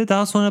çıkarttı.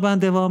 Daha sonra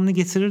ben devamını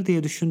getirir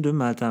diye düşündüm.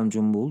 Meltem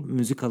Cumbul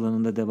müzik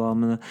alanında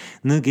devamını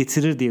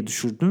getirir diye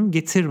düşündüm.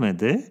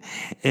 Getirmedi.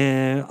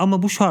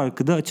 Ama bu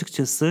şarkıda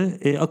açıkçası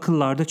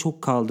akıllarda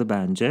çok kaldı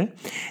bence.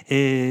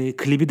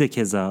 Klibi de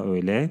keza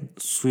öyle.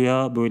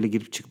 Suya böyle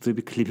girip çıktığı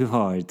bir klibi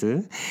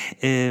vardı.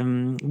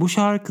 Bu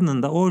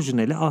şarkının da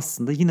orijinali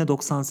aslında yine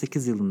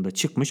 98 yılında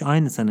çıkmış.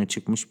 Aynı sene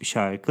çıkmış bir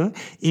şarkı.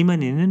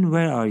 Imani'nin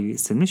Where Are You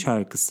isimli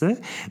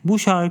şarkısı. Bu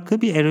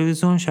şarkı bir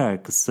Eurovision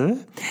şarkısı.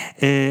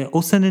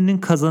 O senenin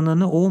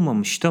kazananı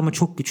olmamıştı ama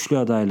çok güçlü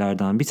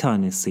adaylardan bir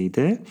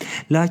tanesiydi.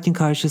 Lakin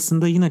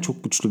karşısında yine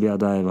çok güçlü bir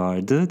aday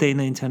vardı.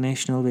 Dana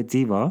International ve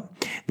Diva.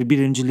 Ve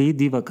birinciliği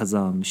Diva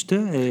kazanmıştı.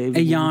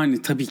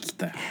 Yani tabii ki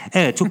de.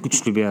 Evet, çok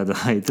güçlü bir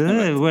adaydı.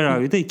 Evet. Where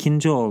Are You da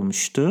ikinci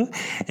olmuştu.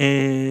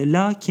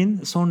 Lakin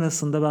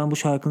sonrasında ben bu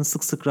şarkının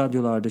sık sık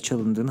radyolarda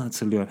çalındığını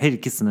hatırlıyorum. Her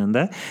ikisinin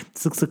de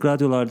sık sık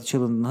radyolarda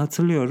çalındığını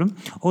hatırlıyorum.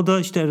 O da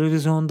işte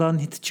Eurovision'dan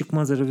hiç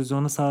çıkmaz,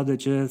 Eurovision'a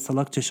sadece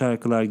salakça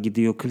şarkılar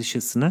gidiyor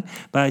klişesine.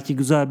 Belki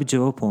güzel bir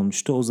cevap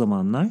olmuştu o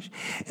zamanlar.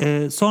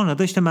 Sonra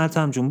da işte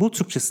Meltem Cumbul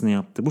Türkçesini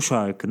yaptı bu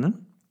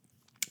şarkının.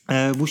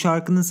 Bu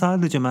şarkının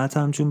sadece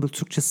Meltem Cumbul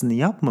Türkçesini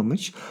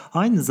yapmamış,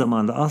 aynı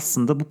zamanda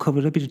aslında bu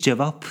cover'a bir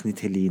cevap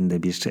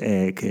niteliğinde bir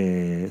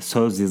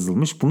söz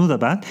yazılmış. Bunu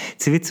da ben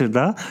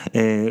Twitter'da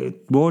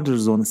Border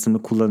Zone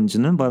isimli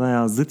kullanıcının bana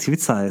yazdığı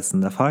tweet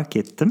sayesinde fark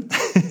ettim.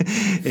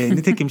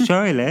 Nitekim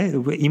şöyle,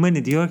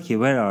 İmani diyor ki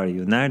Where are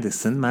you?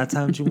 Neredesin?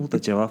 Meltem Cumbul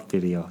da cevap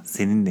veriyor.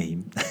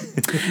 Seninleyim.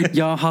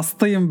 Ya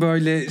hastayım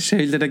böyle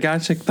şeylere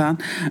gerçekten.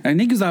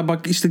 Ne güzel,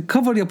 bak işte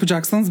cover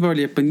yapacaksanız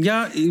böyle yapın.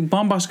 Ya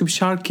bambaşka bir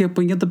şarkı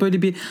yapın ya da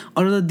böyle bir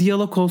arada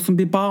diyalog olsun,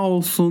 bir bağ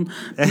olsun.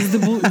 Biz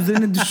de bu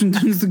üzerine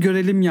düşündüğünüzü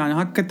görelim yani.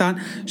 Hakikaten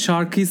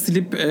şarkıyı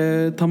silip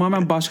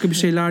tamamen başka bir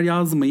şeyler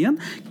yazmayın.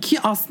 Ki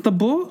aslında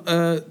bu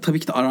tabii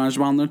ki de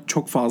aranjmanları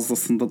çok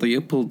fazlasında da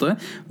yapıldı.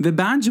 Ve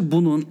bence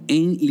bunun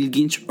en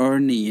ilginç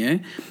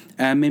örneği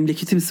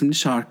Memleketim isimli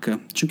şarkı.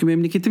 Çünkü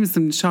Memleketim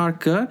isimli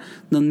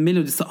şarkının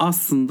melodisi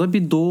aslında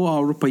bir Doğu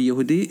Avrupa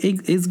Yahudi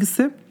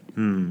ezgisi.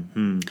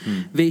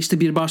 Ve işte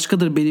bir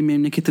başkadır benim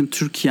memleketim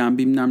Türkiye'm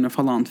bilmem ne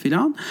falan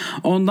filan.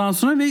 Ondan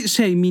sonra ve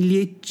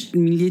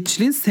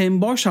milliyetçiliğin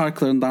sembol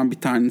şarkılarından bir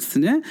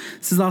tanesini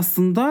siz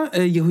aslında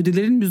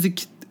Yahudilerin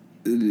müzik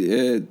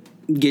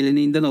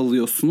geleneğinden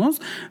alıyorsunuz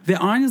ve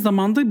aynı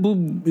zamanda bu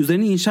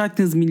üzerine inşa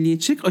ettiğiniz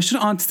milliyetçilik aşırı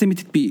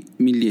antisemitik bir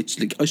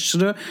milliyetçilik.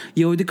 Aşırı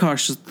Yahudi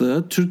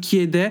karşıtlığı,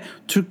 Türkiye'de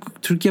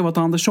Türkiye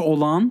vatandaşı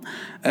olan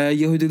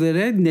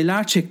Yahudilere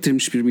neler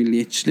çektirmiş bir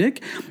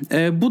milliyetçilik.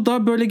 Bu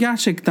da böyle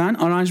gerçekten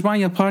aranjman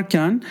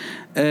yaparken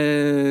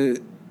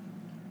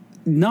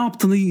ne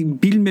yaptığını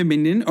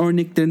bilmemenin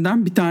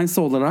örneklerinden bir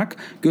tanesi olarak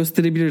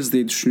gösterebiliriz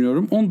diye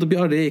düşünüyorum. Onu da bir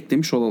araya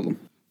eklemiş olalım.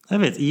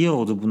 Evet, iyi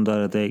oldu bunu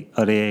da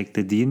araya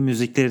eklediğin.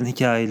 Müziklerin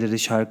hikayeleri,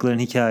 şarkıların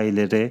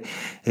hikayeleri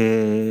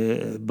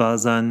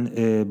bazen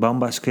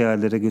bambaşka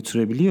yerlere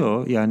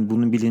götürebiliyor. Yani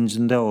bunun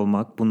bilincinde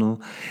olmak, bunu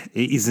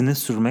izine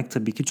sürmek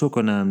tabii ki çok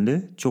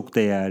önemli, çok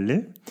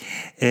değerli.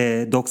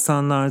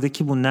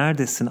 90'lardaki bu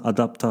neredesin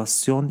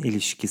adaptasyon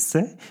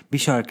ilişkisi bir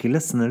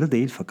şarkıyla sınırlı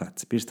değil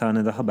fakat. Bir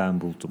tane daha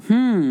ben buldum.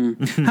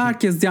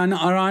 Herkes yani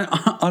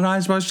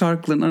aranjman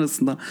şarkıların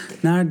arasında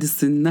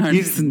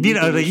neredesin bir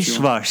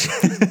arayış var.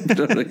 Bir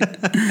arayış.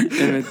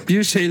 Evet,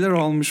 bir şeyler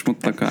olmuş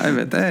mutlaka.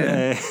 Evet.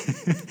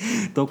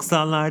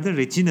 90'larda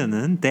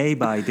Regina'nın Day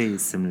by Day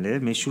isimli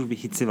meşhur bir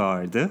hiti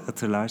vardı.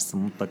 Hatırlarsın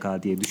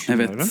mutlaka diye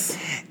düşünüyorum. Evet.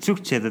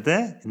 Türkçe'de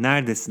de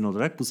Neredesin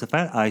olarak bu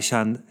sefer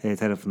Ayşen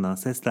tarafından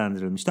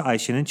seslendirilmişti.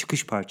 Ayşe'nin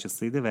çıkış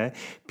parçasıydı ve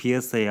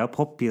piyasaya,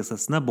 pop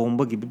piyasasına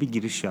bomba gibi bir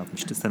giriş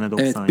yapmıştı sene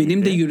 97.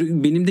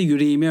 Evet, benim de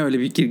yüreğime öyle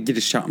bir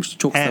giriş yapmıştı.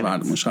 Çok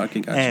severdim o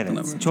şarkıyı gerçekten.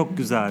 Evet, çok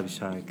güzel bir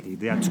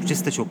şarkıydı. Yani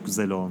Türkçesi de çok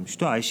güzel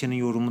olmuştu. Ayşe'nin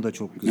yorumu da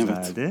çok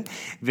güzeldi. Evet.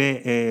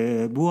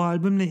 Ve bu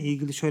albümle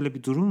ilgili şöyle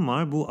bir durum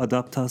var. Bu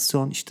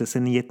adaptasyon, işte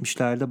senin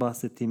 70'lerde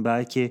bahsettiğin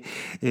belki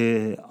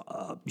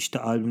işte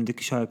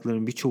albümdeki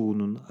şarkıların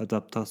birçoğunun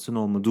adaptasyon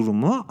olma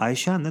durumu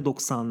Ayşen'le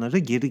 90'lara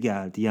geri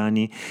geldi.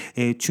 Yani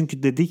çünkü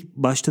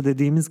başta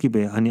dediğimiz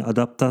gibi hani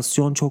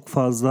adaptasyon çok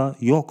fazla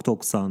yok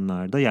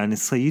 90'larda. Yani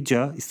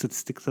sayıca,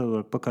 istatistiksel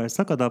olarak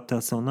bakarsak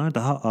adaptasyonlar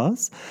daha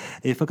az.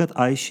 Fakat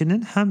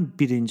Ayşe'nin hem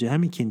birinci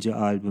hem ikinci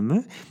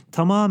albümü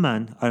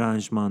tamamen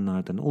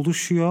aranjmanlardan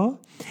oluşuyor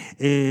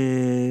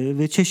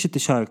ve çeşitli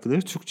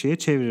şarkıları Türkçe'ye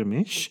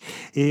çevirmiş.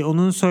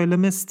 Onun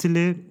söyleme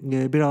stili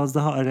biraz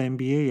daha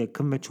R&B'ye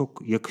yakın ve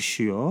çok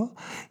yakışıyor.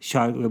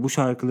 Ve bu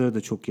şarkıları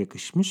da çok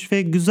yakışmış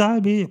ve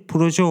güzel bir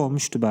proje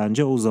olmuştu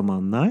bence o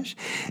zamanlar.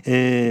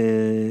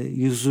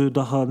 Yüzü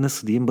daha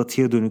nasıl diyeyim,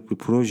 batıya dönük bir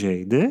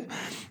projeydi.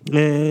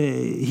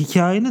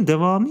 Hikayenin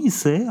devamı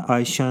ise,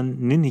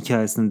 Ayşen'in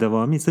hikayesinin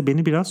devamı ise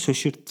beni biraz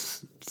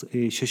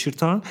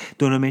şaşırtan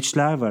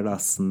dönemeçler var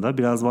aslında.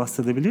 Biraz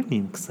bahsedebilir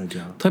miyim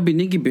kısaca? Tabii,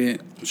 ne gibi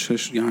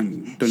yani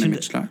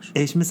dönemeçler?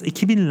 Şimdi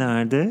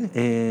 2000'lerde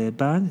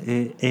ben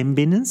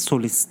Embe'nin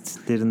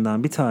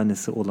solistlerinden bir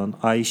tanesi olan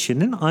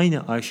Ayşe'nin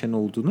aynı Ayşen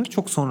olduğunu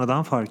çok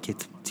sonradan fark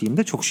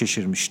ettiğimde çok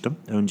şaşırmıştım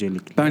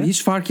öncelikle. Ben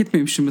hiç fark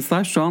etmemişim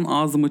mesela, şu an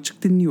ağzım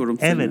açık dinliyorum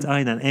seni. Evet,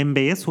 aynen.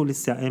 Embe'ye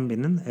solist, yani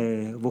Embe'nin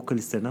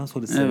vokalistlerinden,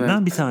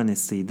 solistlerinden bir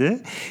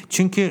tanesiydi.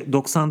 Çünkü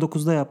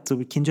 99'da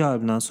yaptığı ikinci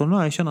albümden sonra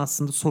Ayşen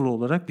aslında solo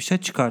olarak bir şey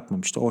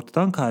çıkartmamıştı.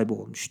 Ortadan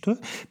kaybolmuştu.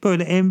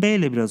 Böyle Embe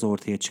ile biraz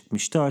ortaya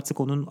çıkmıştı. Artık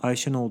onun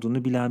Ayşen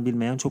olduğunu bilen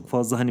bilmeyen çok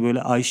fazla hani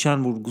böyle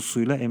Ayşen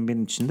vurgusuyla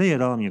Embe'nin içinde yer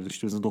almıyordu.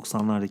 İşte bizim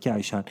 90'lardaki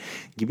Ayşen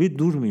gibi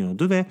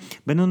durmuyordu ve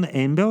ben onun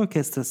Embe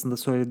orkestrasında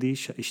söylediği,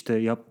 işte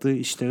yaptığı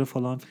işleri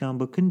falan filan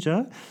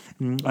bakınca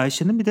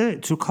Ayşe'nin bir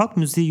de Türk halk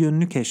müziği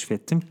yönünü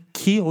keşfettim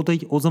ki o da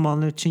o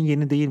zamanlar için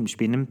yeni değilmiş.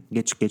 Benim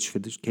geç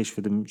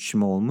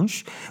keşfedilmişim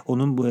olmuş.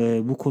 Onun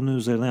bu konu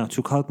üzerine, yani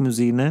Türk halk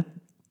müziğine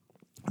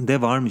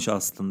de varmış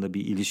aslında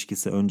bir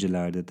ilişkisi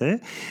öncelerde de.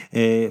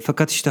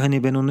 Fakat işte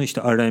hani ben onu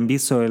işte R&B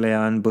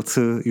söyleyen,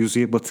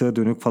 batıya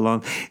dönük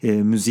falan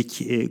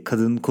müzik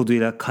kadın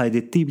koduyla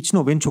kaydettiği için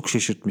o beni çok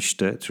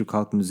şaşırtmıştı. Türk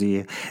halk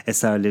müziği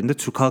eserlerinde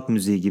Türk halk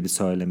müziği gibi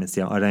söylemesi.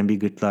 Yani R&B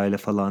gırtlağıyla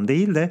falan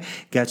değil de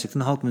gerçekten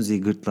halk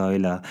müziği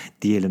gırtlağıyla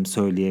diyelim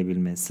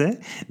söyleyebilmesi.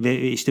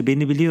 Ve işte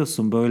beni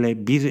biliyorsun,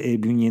 böyle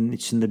bir bünyenin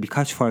içinde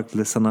birkaç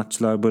farklı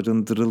sanatçılar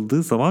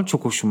barındırıldığı zaman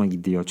çok hoşuma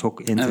gidiyor.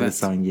 Çok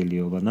enteresan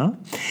geliyor bana.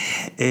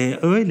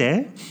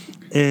 Öyle.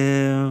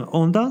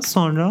 Ondan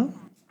sonra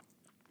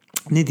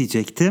ne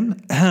diyecektim?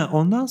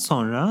 Ondan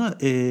sonra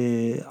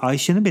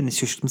Ayşe'nin beni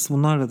şaşırtması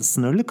bunlarla da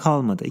sınırlı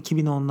kalmadı.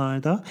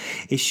 2010'larda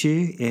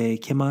eşi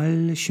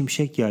Kemal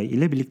Şimşekyay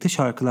ile birlikte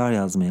şarkılar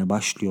yazmaya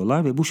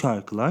başlıyorlar ve bu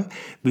şarkılar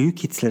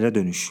büyük hitlere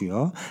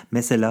dönüşüyor.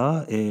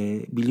 Mesela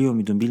biliyor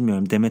muydun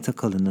bilmiyorum, Demet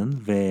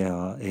Akalın'ın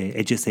veya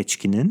Ece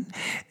Seçkin'in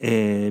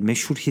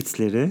meşhur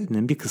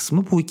hitlerinin bir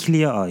kısmı bu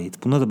ikiliye ait.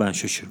 Buna da ben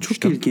şaşırmıştım.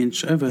 Çok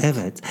ilginç, evet.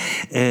 Evet.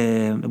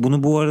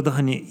 Bunu bu arada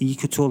hani iyi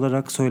kötü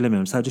olarak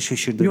söylemiyorum. Sadece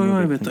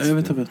şaşırdığımı belirtmek.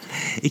 Evet.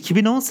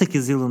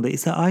 2018 yılında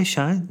ise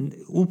Ayşen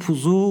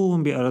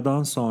upuzun bir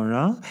aradan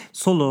sonra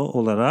solo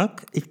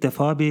olarak ilk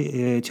defa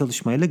bir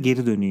çalışmayla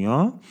geri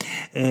dönüyor.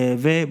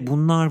 Ve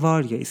Bunlar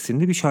Var Ya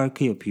isimli bir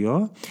şarkı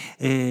yapıyor.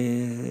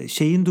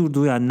 Şeyin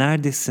durduğu, yani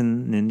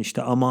Neredesin'in,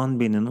 işte Aman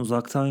Benim,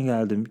 Uzaktan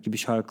Geldim gibi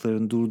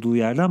şarkıların durduğu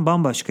yerden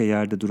bambaşka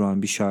yerde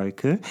duran bir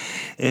şarkı.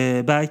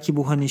 Belki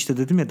bu hani işte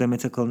dedim ya,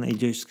 Demet Akalın,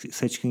 Ece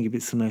Seçkin gibi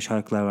isimler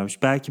şarkılar varmış.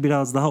 Belki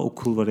biraz daha o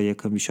kulvara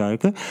yakın bir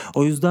şarkı.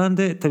 O yüzden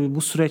de tabii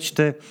bu süreçte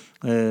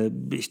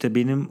işte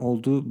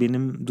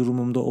benim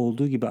durumumda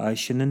olduğu gibi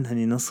Ayşe'nin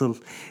hani nasıl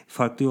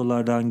farklı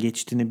yollardan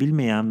geçtiğini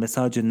bilmeyen ve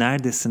sadece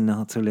Neredesin'ini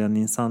hatırlayan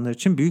insanlar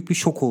için büyük bir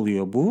şok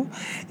oluyor bu.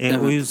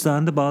 O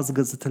yüzden de bazı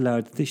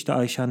gazetelerde de işte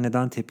Ayşen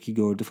neden tepki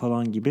gördü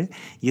falan gibi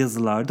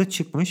yazılarda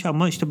çıkmış,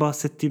 ama işte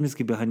bahsettiğimiz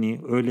gibi hani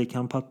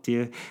öyleyken pat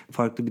diye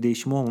farklı bir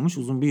değişim olmamış,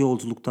 uzun bir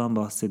yolculuktan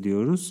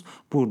bahsediyoruz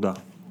burada.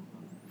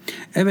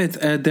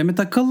 Evet, Demet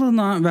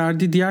Akalın'a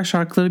verdiği diğer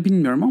şarkıları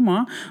bilmiyorum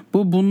ama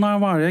bunlar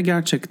var ya,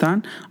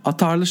 gerçekten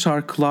atarlı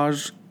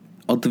şarkılar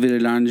adı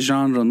verilen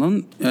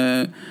janranın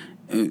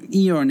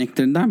iyi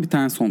örneklerinden bir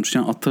tanesi olmuş.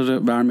 Yani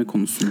atarı verme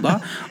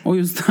konusunda. O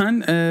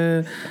yüzden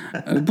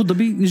bu da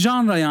bir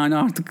janra, yani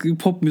artık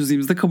pop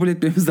müziğimizde kabul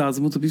etmemiz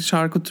lazım. Bu da bir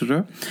şarkı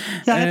türü.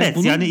 Ya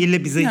evet, yani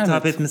ille bize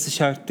hitap etmesi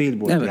şart değil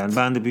bu. Evet. Yani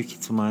ben de büyük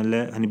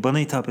ihtimalle hani bana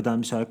hitap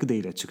eden bir şarkı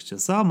değil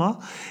açıkçası, ama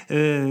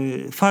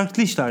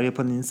farklı işler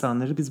yapan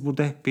insanları biz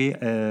burada hep bir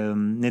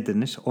ne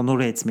denir,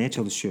 onore etmeye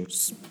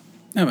çalışıyoruz.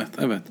 Evet,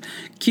 evet.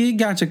 Ki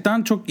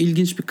gerçekten çok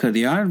ilginç bir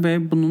kariyer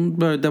ve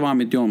bunun böyle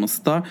devam ediyor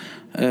olması da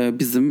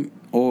bizim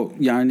o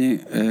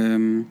yani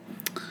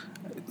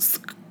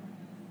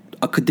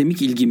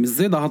akademik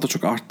ilgimizi daha da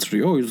çok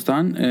arttırıyor. O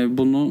yüzden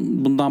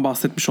bundan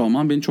bahsetmiş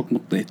olman beni çok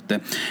mutlu etti.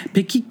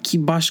 Peki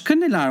ki başka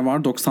neler var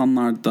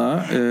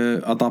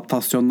 90'larda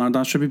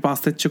adaptasyonlardan? Şöyle bir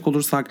bahsedecek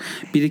olursak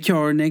bir iki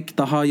örnek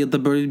daha ya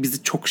da böyle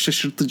bizi çok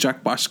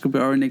şaşırtacak başka bir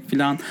örnek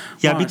falan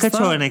ya varsa.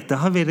 Birkaç örnek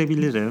daha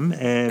verebilirim.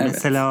 Evet.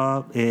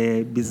 Mesela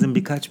bizim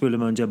birkaç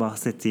bölüm önce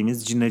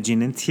bahsettiğimiz Gina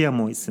G'nin Ti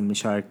Amo isimli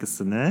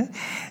şarkısını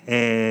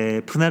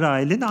Pınar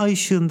Aylin Ay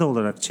Işığında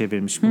olarak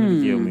çevirmiş. Bunu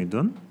biliyor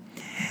muydun?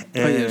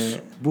 Hayır.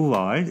 Bu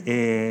var.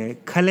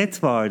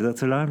 Kalet vardı,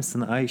 hatırlar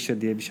mısın?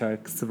 Ayşe diye bir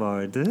şarkısı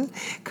vardı.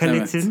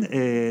 Kalet'in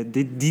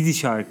Didi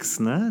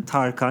şarkısını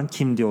Tarkan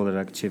Kimdi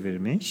olarak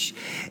çevirmiş.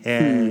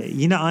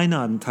 Yine aynı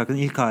albüm, Tarkan'ın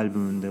ilk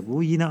albümünde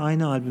bu. Yine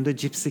aynı albümde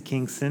Gypsy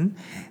Kings'in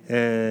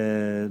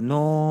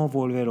No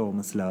Volver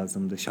olması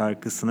lazımdı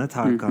şarkısını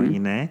Tarkan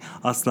yine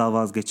Asla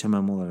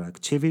Vazgeçemem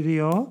olarak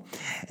çeviriyor.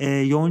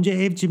 Yonca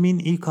Evcimik'in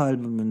ilk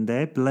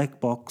albümünde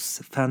Black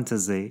Box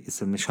Fantasy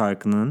isimli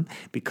şarkının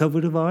bir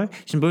cover'ı var.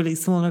 Şimdi böyle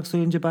isim olarak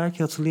söyleyince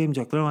belki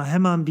hatırlayamayacaklar ama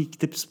hemen bir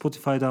gidip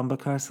Spotify'dan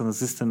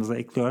bakarsanız listenize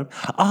ekliyorum.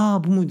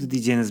 Bu muydu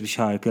diyeceğiniz bir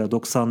şarkı.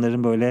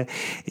 90'ların böyle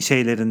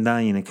şeylerinden,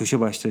 yine köşe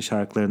başları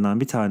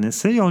şarkılarından bir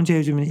tanesi. Yonca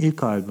Evcimik'in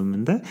ilk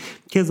albümünde.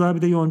 Keza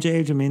bir de Yonca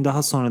Evcimik'in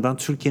daha sonradan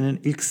Türkiye'nin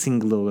ilk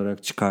single'ı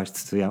olarak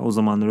çıkarttığı, yani o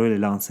zamanlar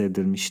öyle lanse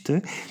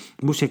edilmişti.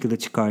 Bu şekilde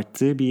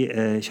çıkarttığı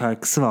bir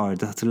şarkısı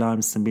vardı. Hatırlar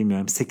mısın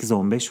bilmiyorum.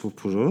 8-15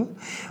 Vapuru.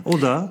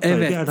 O da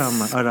böyle bir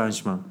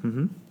aranjman.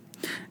 Hı.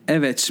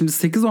 Evet, şimdi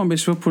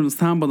 8-15 Vapur'un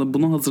sen bana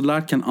bunu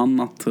hazırlarken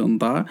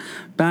anlattığında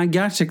ben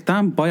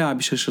gerçekten bayağı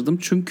bir şaşırdım.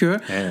 Çünkü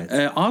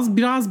az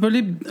biraz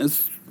böyle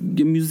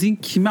müziğin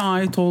kime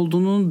ait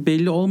olduğunun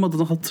belli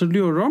olmadığını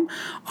hatırlıyorum.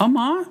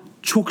 Ama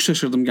çok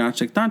şaşırdım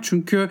gerçekten.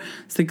 Çünkü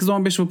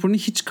 8-15 Vapur'unu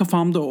hiç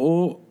kafamda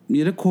o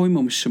yere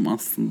koymamışım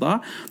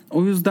aslında.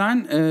 O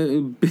yüzden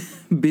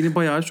beni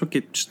bayağı şok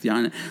etmişti.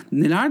 Yani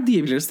neler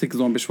diyebiliriz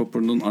 8-15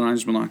 Vapur'un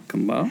aranjmanı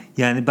hakkında?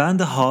 Yani ben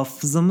de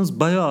hafızamız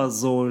bayağı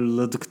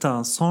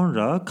zorladıktan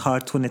sonra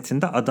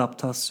Cartoonet'in de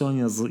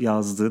adaptasyon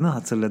yazdığını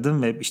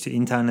hatırladım ve işte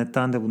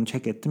internetten de bunu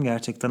check ettim.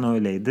 Gerçekten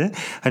öyleydi.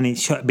 Hani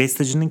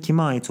bestecinin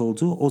kime ait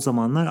olduğu o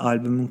zamanlar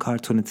albümün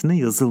Cartoonet'ine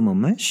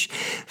yazılmamış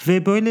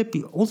ve böyle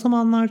o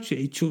zamanlar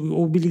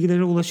o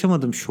bilgilere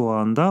ulaşamadım şu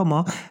anda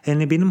ama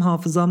hani benim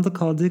hafızamda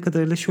kaldığı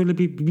kadarıyla şöyle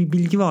bir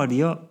bilgi vardı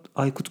ya.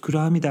 Aykut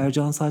Kural mıydı,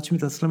 Ercan Saç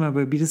mıydı hatırlamıyorum.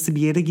 Böyle birisi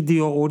bir yere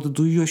gidiyor, orada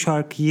duyuyor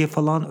şarkıyı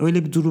falan,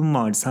 öyle bir durum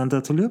vardı. Sen de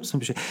hatırlıyor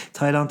musun bir şey?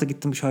 Tayland'a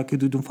gittim, bu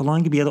şarkıyı duydum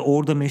falan gibi ya da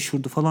orada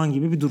meşhurdu falan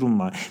gibi bir durum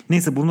var.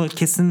 Neyse, bunu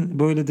kesin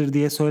böyledir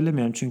diye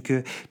söylemiyorum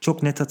çünkü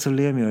çok net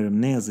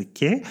hatırlayamıyorum ne yazık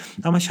ki.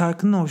 Ama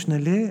şarkının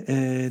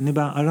orijinalini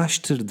ben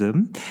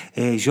araştırdım.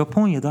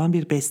 Japonya'dan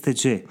bir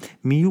besteci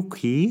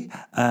Miyuki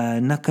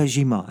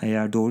Nakajima,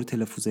 eğer doğru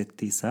telaffuz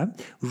ettiysem.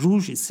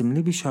 Rouge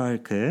isimli bir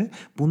şarkı.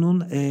 Bunun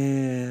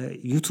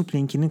YouTube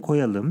linkini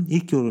koyalım.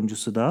 İlk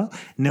yorumcusu da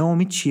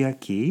Naomi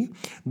Chiaki.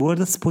 Bu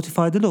arada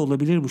Spotify'da da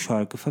olabilir bu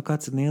şarkı.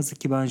 Fakat ne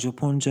yazık ki ben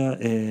Japonca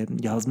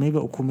yazmayı ve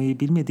okumayı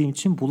bilmediğim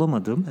için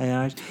bulamadım.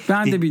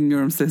 Ben de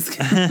bilmiyorum ses.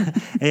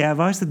 Eğer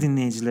varsa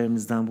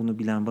dinleyicilerimizden bunu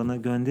bilen bana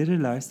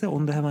gönderirlerse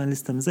onu da hemen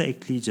listemize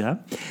ekleyeceğim.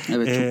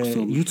 Evet, çok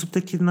güzel olur.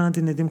 YouTube'dakinden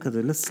dinlediğim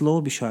kadarıyla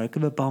slow bir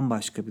şarkı ve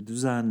bambaşka bir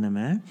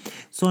düzenleme.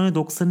 Sonra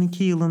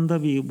 92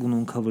 yılında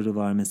bunun cover'ı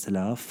var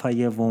mesela.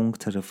 Faye Wong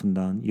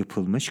tarafından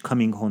yapılmış.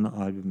 Coming Home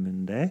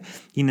albümünde.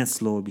 Yine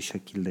slow bir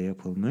şekilde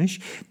yapılmış.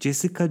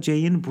 Jessica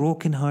Jay'in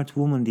Broken Heart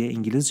Woman diye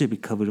İngilizce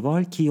bir cover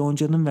var ki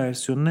Yonca'nın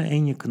versiyonuna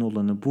en yakın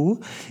olanı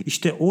bu.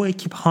 İşte o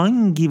ekip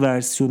hangi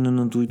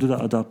versiyonunu duydu da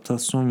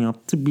adaptasyon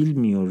yaptı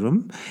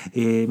bilmiyorum.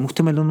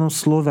 Muhtemelen o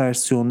slow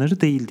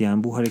versiyonları değildi,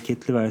 yani bu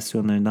hareketli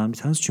versiyonlarından bir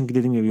tanesi. Çünkü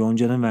dediğim gibi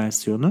Yonca'nın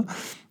versiyonu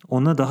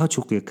ona daha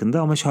çok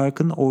yakındı ama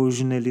şarkının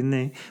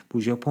orijinalini, bu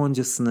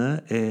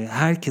Japoncasını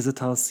herkese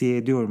tavsiye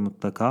ediyorum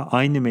mutlaka.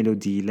 Aynı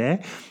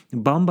melodiyle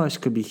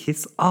bambaşka bir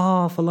his,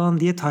 falan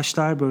diye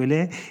taşlar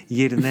böyle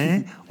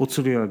yerine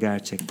oturuyor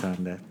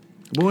gerçekten de.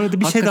 Bu arada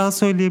bir şey daha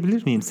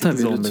söyleyebilir miyim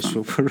 8-15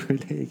 Vapuru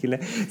ile ilgili?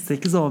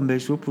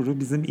 8-15 Vapuru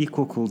bizim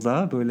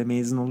ilkokulda böyle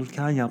mezun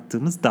olurken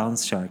yaptığımız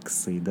dans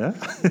şarkısıydı.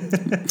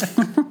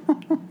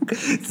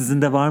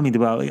 Sizin de var mıydı?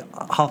 Böyle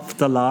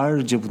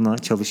haftalarca buna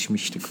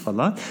çalışmıştık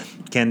falan.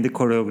 Kendi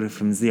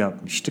koreografimizi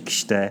yapmıştık.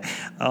 İşte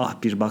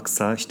bir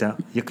baksa, işte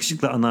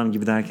yakışıklı anam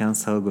gibi derken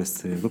sağı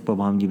gösteriyorduk.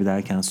 Babam gibi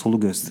derken solu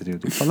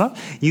gösteriyorduk falan.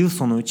 Yıl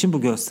sonu için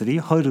bu gösteriyi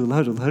harıl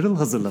harıl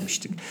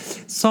hazırlamıştık.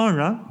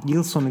 Sonra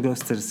yıl sonu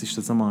gösterisi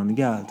işte zamanı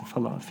geldi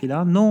falan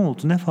filan. Ne oldu?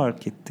 Ne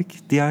fark ettik?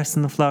 Diğer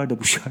sınıflar da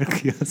bu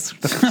şarkıyı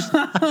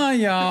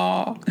hazırlamış.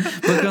 Ya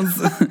bakın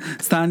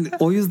sen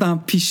o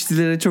yüzden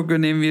piştilere çok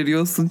önem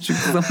veriyorsun çünkü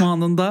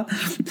zamanında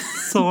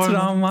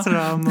travma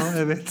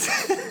evet.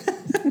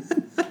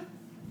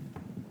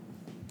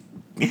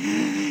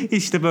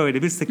 İşte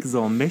böyle bir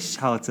 8-15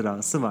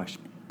 hatırası var.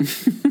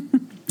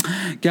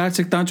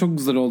 Gerçekten çok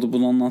güzel oldu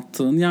bunu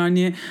anlattığın.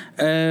 Yani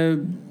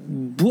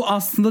bu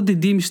aslında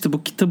dediğim işte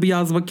bu kitabı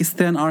yazmak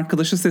isteyen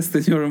arkadaşa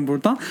sesleniyorum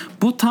buradan.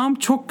 Bu tam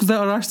çok güzel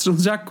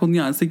araştırılacak konu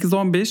yani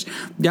 8-15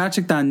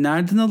 gerçekten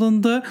nereden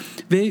alındı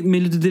ve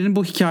melodilerin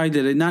bu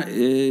hikayeleri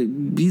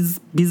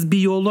biz bir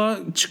yola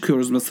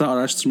çıkıyoruz mesela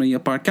araştırmayı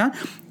yaparken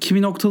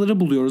kimi noktaları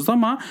buluyoruz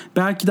ama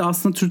belki de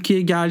aslında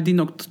Türkiye'ye geldiği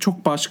nokta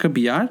çok başka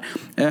bir yer.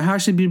 Her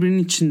şey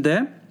birbirinin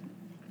içinde.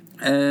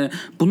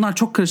 Bunlar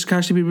çok karışık,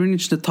 her şey birbirinin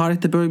içinde,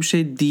 tarihte böyle bir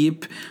şey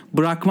deyip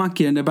bırakmak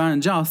yerine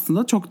bence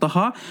aslında çok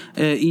daha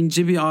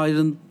ince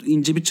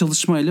bir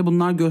çalışmayla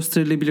bunlar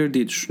gösterilebilir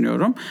diye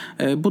düşünüyorum.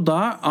 Bu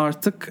da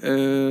artık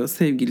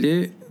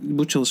sevgili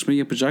bu çalışmayı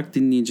yapacak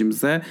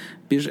dinleyicimize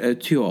bir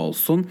tüyo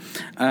olsun.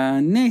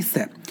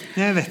 Neyse.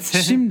 Evet.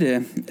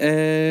 Şimdi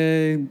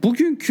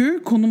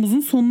bugünkü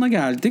konumuzun sonuna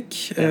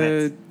geldik.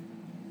 Evet.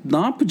 Ne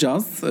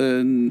yapacağız?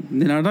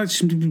 Nelerden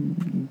şimdi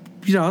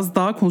biraz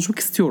daha konuşmak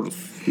istiyoruz.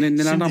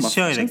 Nelerden Şimdi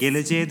şöyle,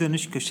 geleceğe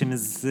dönüş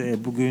köşemiz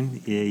bugün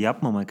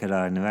yapmama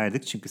kararını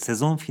verdik. Çünkü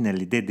sezon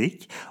finali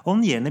dedik.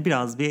 Onun yerine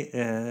biraz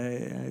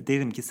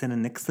derim ki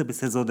seninle kısa bir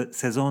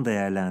sezon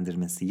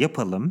değerlendirmesi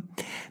yapalım.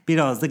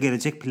 Biraz da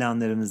gelecek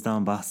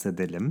planlarımızdan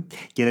bahsedelim.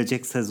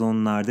 Gelecek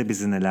sezonlarda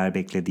bizi neler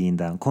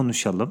beklediğinden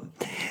konuşalım.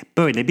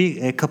 Böyle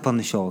bir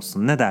kapanış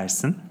olsun. Ne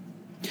dersin?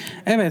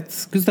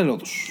 Evet, güzel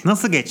olur.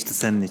 Nasıl geçti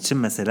senin için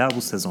mesela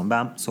bu sezon?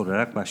 Ben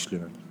sorarak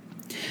başlıyorum.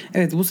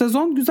 Evet, bu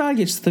sezon güzel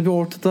geçti. Tabii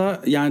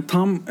ortada yani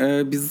tam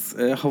biz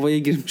havaya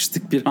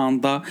girmiştik bir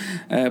anda.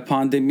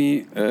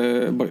 Pandemi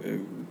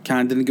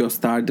kendini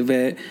gösterdi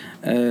ve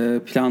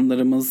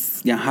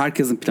planlarımız, yani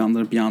herkesin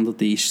planları bir anda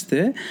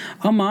değişti.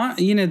 Ama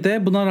yine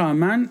de buna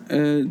rağmen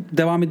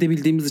devam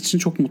edebildiğimiz için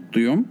çok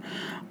mutluyum.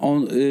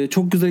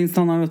 Çok güzel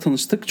insanlarla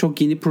tanıştık.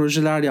 Çok yeni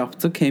projeler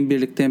yaptık. Hem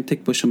birlikte hem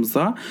tek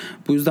başımıza.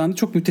 Bu yüzden de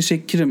çok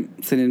müteşekkirim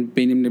senin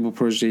benimle bu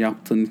projeyi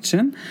yaptığın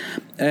için.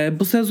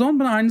 Bu sezon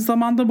ben aynı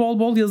zamanda bol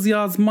bol yazı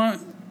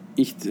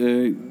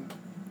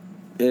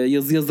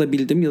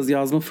yazabildim. Yazı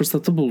yazma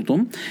fırsatı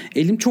buldum.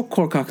 Elim çok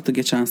korkaktı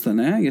geçen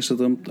sene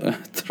yaşadığım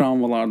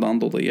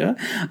travmalardan dolayı.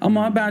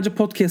 Ama bence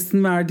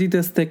podcast'in verdiği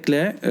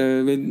destekle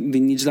ve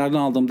dinleyicilerden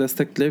aldığım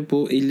destekle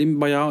bu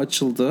elim bayağı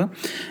açıldı.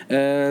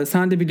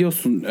 Sen de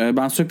biliyorsun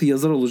ben sürekli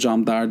yazar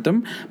olacağım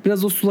derdim.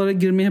 Biraz o sulara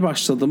girmeye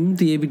başladım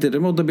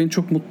diyebilirim. O da beni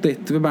çok mutlu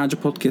etti ve bence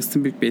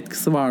podcast'in büyük bir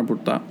etkisi var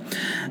burada.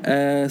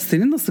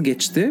 Senin nasıl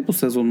geçti bu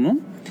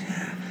sezonun?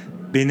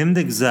 Benim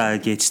de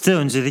güzel geçti.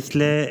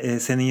 Öncelikle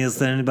senin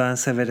yazılarını ben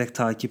severek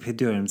takip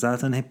ediyorum.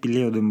 Zaten hep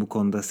biliyordum bu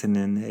konuda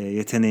senin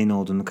yeteneğin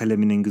olduğunu,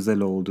 kaleminin güzel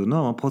olduğunu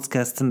ama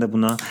podcast'in de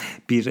buna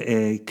bir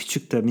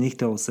küçük de minik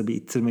de olsa bir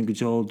ittirme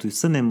gücü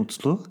olduysa ne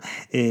mutlu.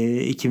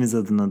 İkimiz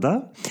adına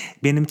da.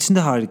 Benim için de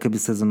harika bir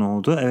sezon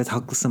oldu. Evet,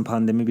 haklısın,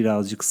 pandemi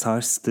birazcık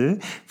sarstı.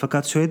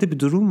 Fakat şöyle de bir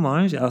durum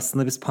var.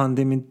 Aslında biz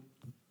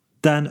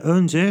pandemiden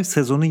önce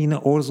sezonu yine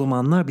o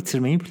zamanlar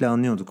bitirmeyi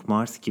planlıyorduk,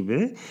 Mart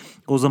gibi.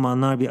 O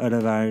zamanlar bir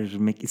ara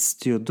vermek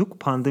istiyorduk.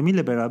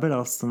 Pandemiyle beraber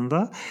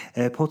aslında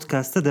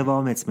podcast'a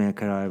devam etmeye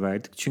karar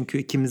verdik. Çünkü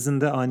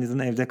ikimizin de aniden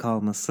evde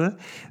kalması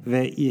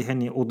ve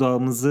hani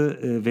odağımızı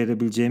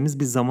verebileceğimiz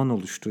bir zaman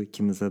oluştu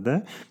ikimize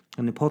de.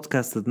 Hani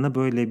podcast adına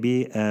böyle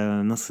bir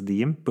nasıl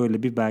diyeyim,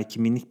 böyle bir belki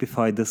minik bir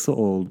faydası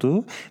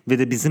oldu ve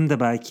de bizim de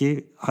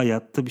belki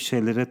hayatta bir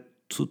şeylere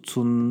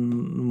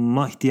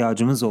tutunma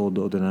ihtiyacımız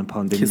oldu o dönem,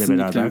 pandemiyle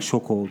Kesinlikle. beraber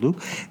şok olduk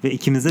ve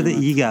ikimize de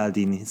iyi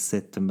geldiğini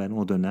hissettim ben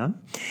o dönem.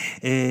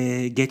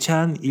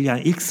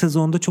 Yani ilk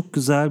sezonda çok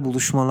güzel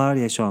buluşmalar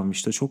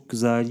yaşanmıştı, çok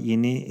güzel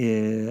yeni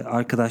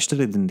arkadaşlar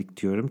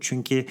edindik diyorum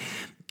çünkü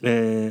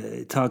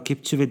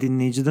takipçi ve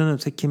dinleyiciden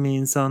öte kimi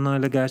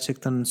insanlarla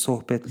gerçekten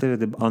sohbetler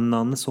edip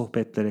anlamlı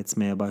sohbetler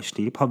etmeye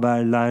başlayıp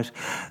haberler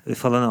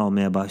falan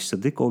almaya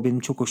başladık. O benim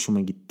çok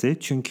hoşuma gitti.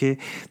 Çünkü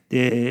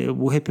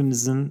bu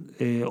hepimizin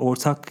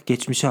ortak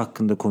geçmişi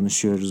hakkında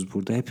konuşuyoruz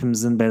burada.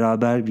 Hepimizin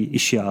beraber bir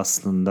işi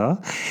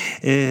aslında.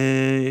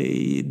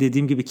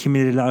 Dediğim gibi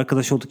kimileriyle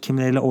arkadaş olduk,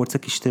 kimileriyle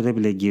ortak işlere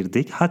bile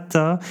girdik.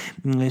 Hatta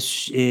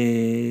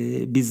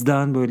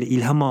bizden böyle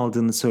ilham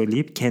aldığını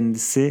söyleyip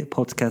kendisi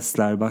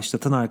podcastler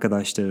başlatan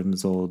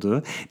arkadaşlarımız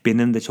oldu.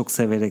 Benim de çok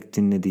severek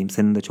dinlediğim,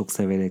 senin de çok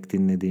severek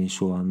dinlediğin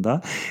şu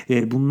anda.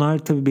 Bunlar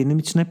tabii benim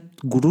için hep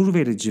gurur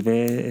verici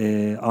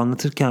ve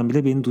anlatırken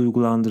bile beni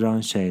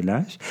duygulandıran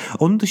şeyler.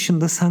 Onun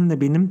dışında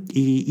senle benim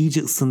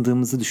iyice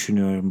ısındığımızı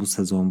düşünüyorum bu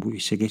sezon bu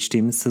işe.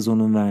 Geçtiğimiz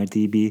sezonun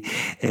verdiği bir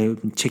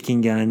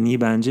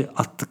çekingenliği bence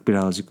attık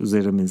birazcık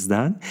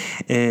üzerimizden.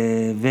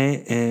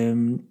 Ve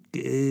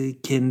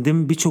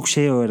kendim birçok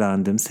şey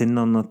öğrendim. Senin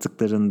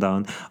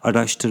anlattıklarından,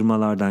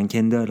 araştırmalardan,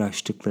 kendi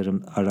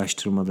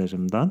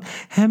araştırmalarımdan.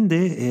 Hem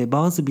de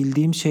bazı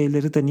bildiğim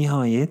şeyleri de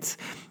nihayet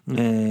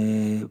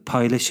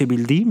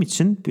paylaşabildiğim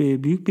için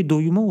büyük bir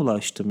doyuma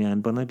ulaştım.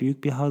 Yani bana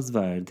büyük bir haz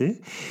verdi.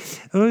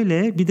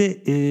 Öyle bir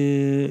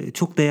de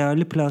çok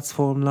değerli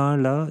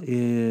platformlarla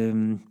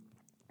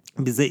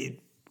bize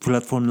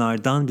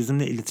platformlardan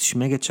bizimle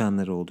iletişime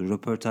geçenler oldu.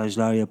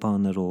 Röportajlar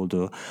yapanlar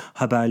oldu.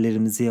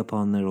 Haberlerimizi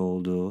yapanlar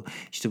oldu.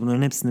 İşte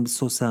bunların hepsini biz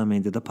sosyal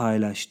medyada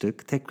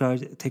paylaştık.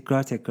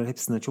 Tekrar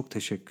hepsine çok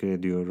teşekkür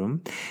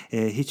ediyorum.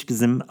 Hiç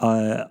bizim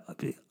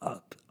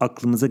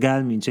aklımıza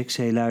gelmeyecek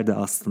şeyler de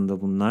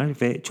aslında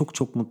bunlar ve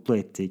çok mutlu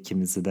etti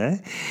ikimizi de.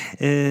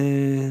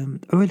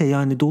 Öyle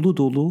yani dolu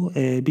dolu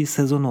bir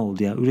sezon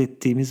oldu, yani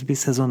ürettiğimiz bir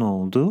sezon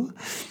oldu.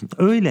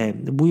 Öyle,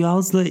 bu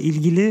yazla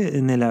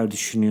ilgili neler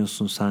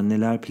düşünüyorsun sen,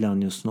 neler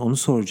planlıyorsun, onu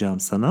soracağım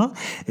sana.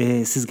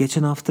 Siz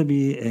geçen hafta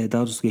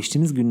daha doğrusu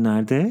geçtiğimiz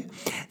günlerde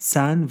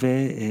sen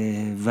ve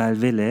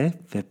Velvele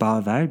ve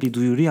Baver bir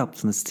duyuru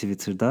yaptınız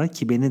Twitter'da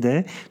ki beni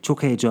de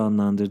çok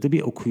heyecanlandırdı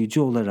bir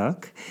okuyucu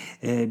olarak.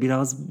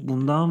 Biraz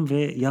bundan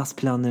ve yaz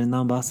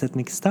planlarından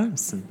bahsetmek ister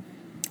misin?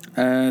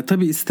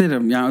 Tabii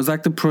isterim. Yani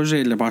özellikle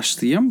projeyle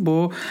başlayayım.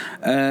 Bu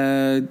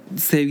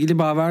sevgili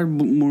Baver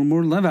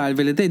Murmur'la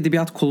Velvele'de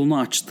edebiyat kolunu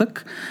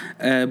açtık.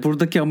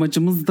 Buradaki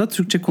amacımız da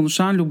Türkçe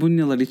konuşan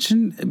Lubunyalar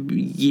için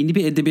yeni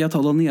bir edebiyat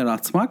alanı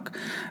yaratmak.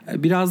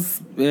 Biraz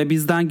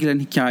bizden gelen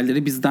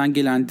hikayeleri, bizden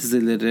gelen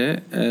dizileri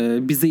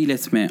bize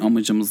iletme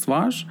amacımız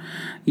var.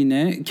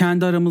 Yine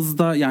kendi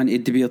aramızda yani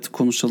edebiyatı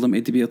konuşalım,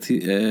 edebiyatı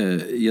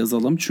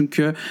yazalım.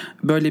 Çünkü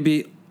böyle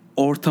bir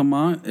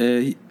ortama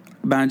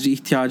bence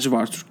ihtiyacı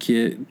var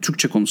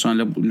Türkçe konuşan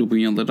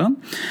Lubunyaların.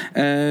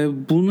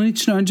 Bunun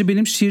için önce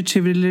benim şiir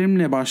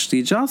çevirilerimle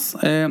başlayacağız.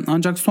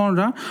 Ancak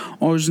sonra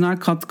orijinal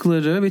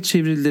katkıları ve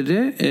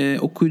çevirileri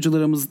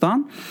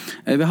okuyucularımızdan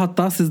ve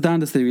hatta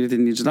sizden de sevgili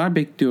dinleyiciler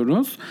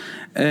bekliyoruz.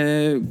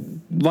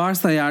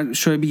 Varsa eğer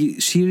şöyle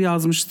bir şiir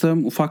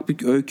yazmıştım, ufak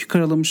bir öykü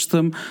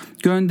karalamıştım,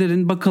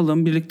 gönderin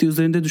bakalım, birlikte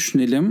üzerinde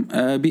düşünelim.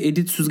 Bir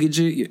edit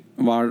süzgeci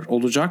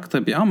olacak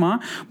tabii ama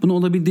bunu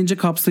olabildiğince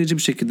kapsayıcı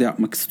bir şekilde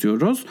yapmak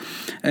istiyoruz.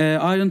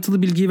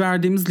 Ayrıntılı bilgiyi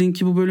verdiğimiz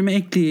linki bu bölüme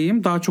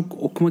ekleyeyim. Daha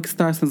çok okumak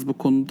isterseniz bu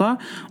konuda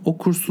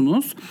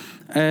okursunuz.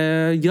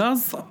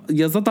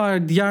 Yaza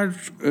dair diğer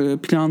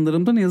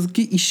planlarımda ne yazık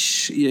ki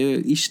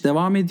iş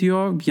devam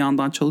ediyor. Bir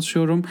yandan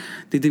çalışıyorum.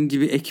 Dediğim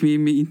gibi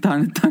ekmeğimi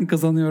internetten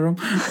kazanıyorum.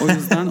 O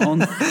yüzden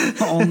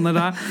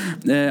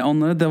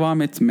onlara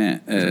devam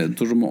etme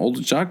durumu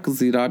olacak.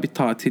 Zira bir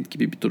tatil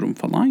gibi bir durum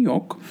falan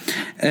yok.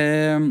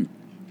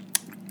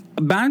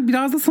 Ben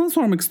biraz da sana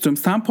sormak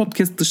istiyorum. Sen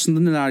podcast dışında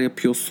neler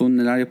yapıyorsun,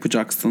 neler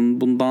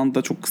yapacaksın? Bundan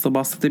da çok kısa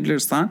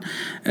bahsedebilirsen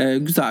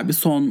güzel bir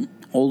son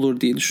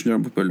olur diye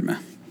düşünüyorum bu bölüme.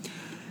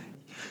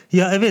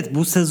 Ya evet,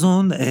 bu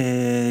sezon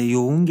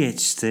yoğun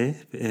geçti.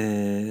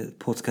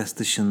 Podcast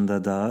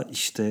dışında da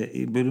işte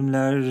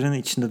bölümlerin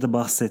içinde de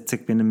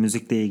bahsettik. Benim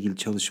müzikle ilgili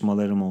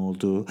çalışmalarım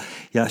oldu.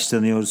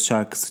 Yaşlanıyoruz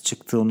şarkısı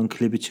çıktı. Onun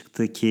klibi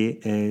çıktı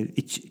ki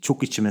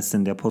çok içime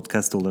sindi.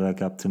 Podcast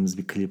olarak yaptığımız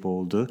bir klip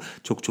oldu.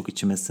 Çok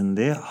içime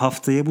sindi.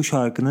 Haftaya bu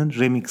şarkının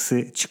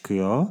remix'i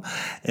çıkıyor.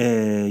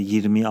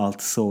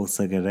 26'sı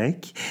olsa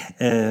gerek.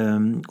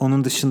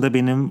 Onun dışında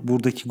benim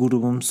buradaki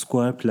grubum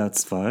Square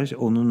Platz var.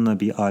 Onunla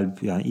bir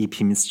albüm, yani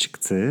EP'miz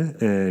çıktı,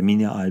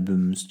 mini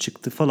albümümüz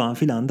çıktı falan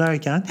filan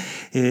derken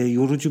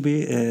yorucu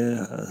bir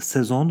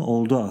sezon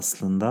oldu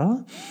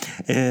aslında.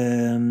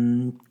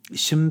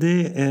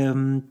 Şimdi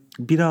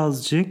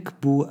birazcık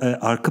bu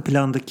arka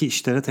plandaki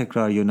işlere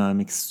tekrar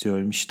yönelmek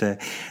istiyorum. İşte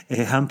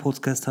hem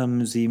podcast hem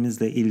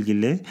müziğimizle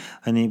ilgili,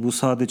 hani bu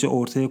sadece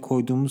ortaya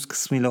koyduğumuz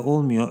kısmıyla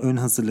olmuyor. Ön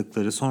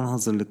hazırlıkları, son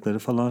hazırlıkları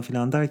falan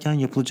filan derken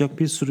yapılacak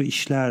bir sürü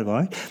işler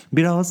var.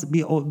 Biraz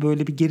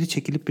böyle bir geri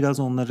çekilip biraz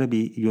onlara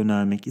bir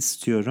yönelmek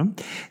istiyorum.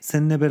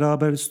 Seninle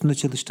beraber üstünde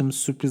çalıştığımız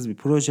sürpriz bir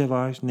proje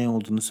var. Ne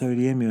olduğunu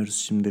söyleyemiyoruz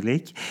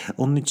şimdilik.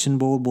 Onun için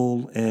bol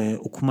bol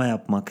okuma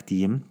yapmak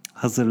diyeyim.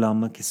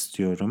 Hazırlanmak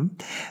istiyorum.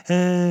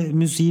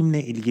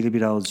 Müziğimle ilgili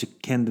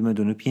birazcık kendime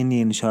dönüp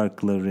yeni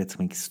şarkılar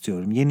üretmek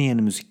istiyorum. Yeni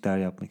müzikler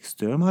yapmak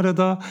istiyorum.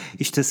 Arada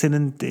işte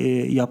senin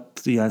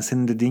yani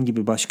senin dediğin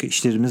gibi başka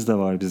işlerimiz de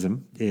var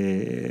bizim.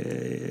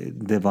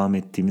 Devam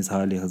ettiğimiz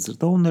hali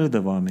hazırda. Onlara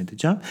devam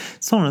edeceğim.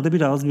 Sonra da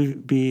biraz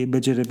bir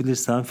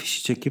becerebilirsem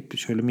fişi çekip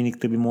şöyle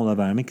minikte bir mola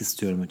vermek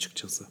istiyorum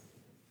açıkçası.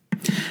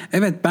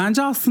 Evet,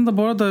 bence aslında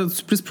bu arada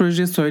sürpriz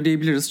projeyi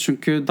söyleyebiliriz.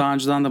 Çünkü daha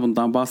önceden de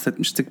bundan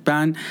bahsetmiştik.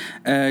 Ben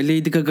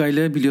Lady Gaga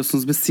ile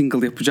biliyorsunuz bir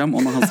single yapacağım.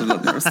 Ona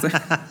hazırlanıyoruz.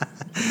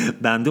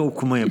 Ben de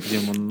okuma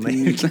yapacağım onunla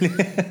ilgili.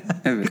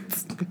 Evet.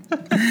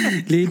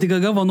 Lady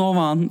Gaga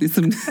 101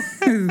 isimli.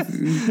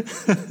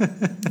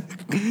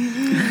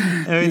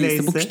 Öyleyse.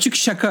 Neyse,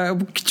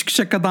 bu küçük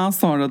şakadan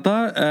sonra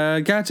da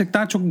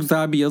gerçekten çok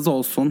güzel bir yaz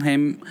olsun.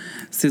 Hem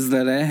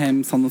sizlere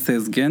hem sana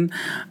Sezgin.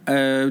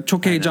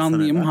 Çok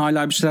heyecanlıyım.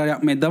 Hala bir şeyler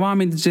yapmaya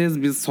devam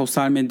edeceğiz. Biz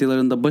sosyal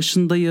medyalarında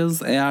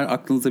başındayız. Eğer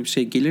aklınıza bir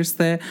şey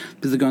gelirse,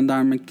 bizi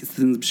göndermek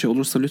istediğiniz bir şey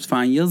olursa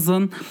lütfen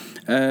yazın.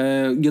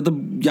 Ya da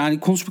yani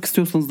konuşmak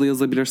istiyorsanız da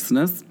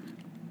yazabilirsiniz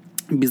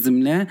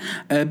bizimle.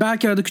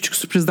 Belki arada küçük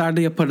sürprizler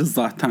de yaparız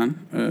zaten.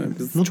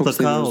 Biz mutlaka çok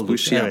seviyoruz olur. Bu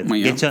işi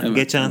yapmayı.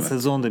 Geçen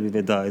sezon da bir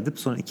veda edip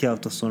sonra 2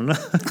 hafta sonra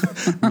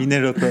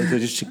mini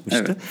röportajı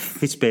çıkmıştı. Evet.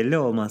 Hiç belli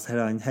olmaz.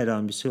 Her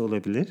an bir şey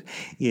olabilir.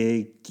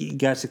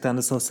 gerçekten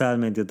de sosyal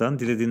medyadan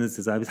dilediğiniz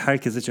yazar. Biz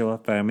herkese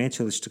cevap vermeye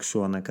çalıştık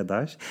şu ana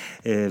kadar.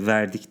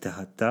 Verdik de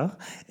hatta.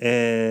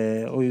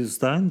 O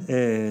yüzden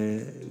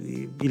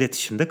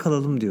iletişimde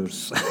kalalım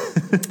diyoruz.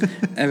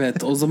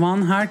 Evet, o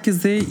zaman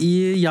herkese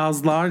iyi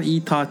yazlar,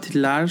 iyi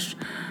tatiller.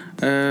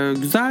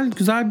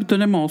 Güzel bir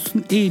dönem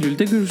olsun.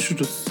 Eylül'de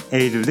görüşürüz.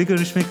 Eylül'de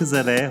görüşmek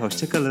üzere.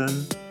 Hoşça kalın.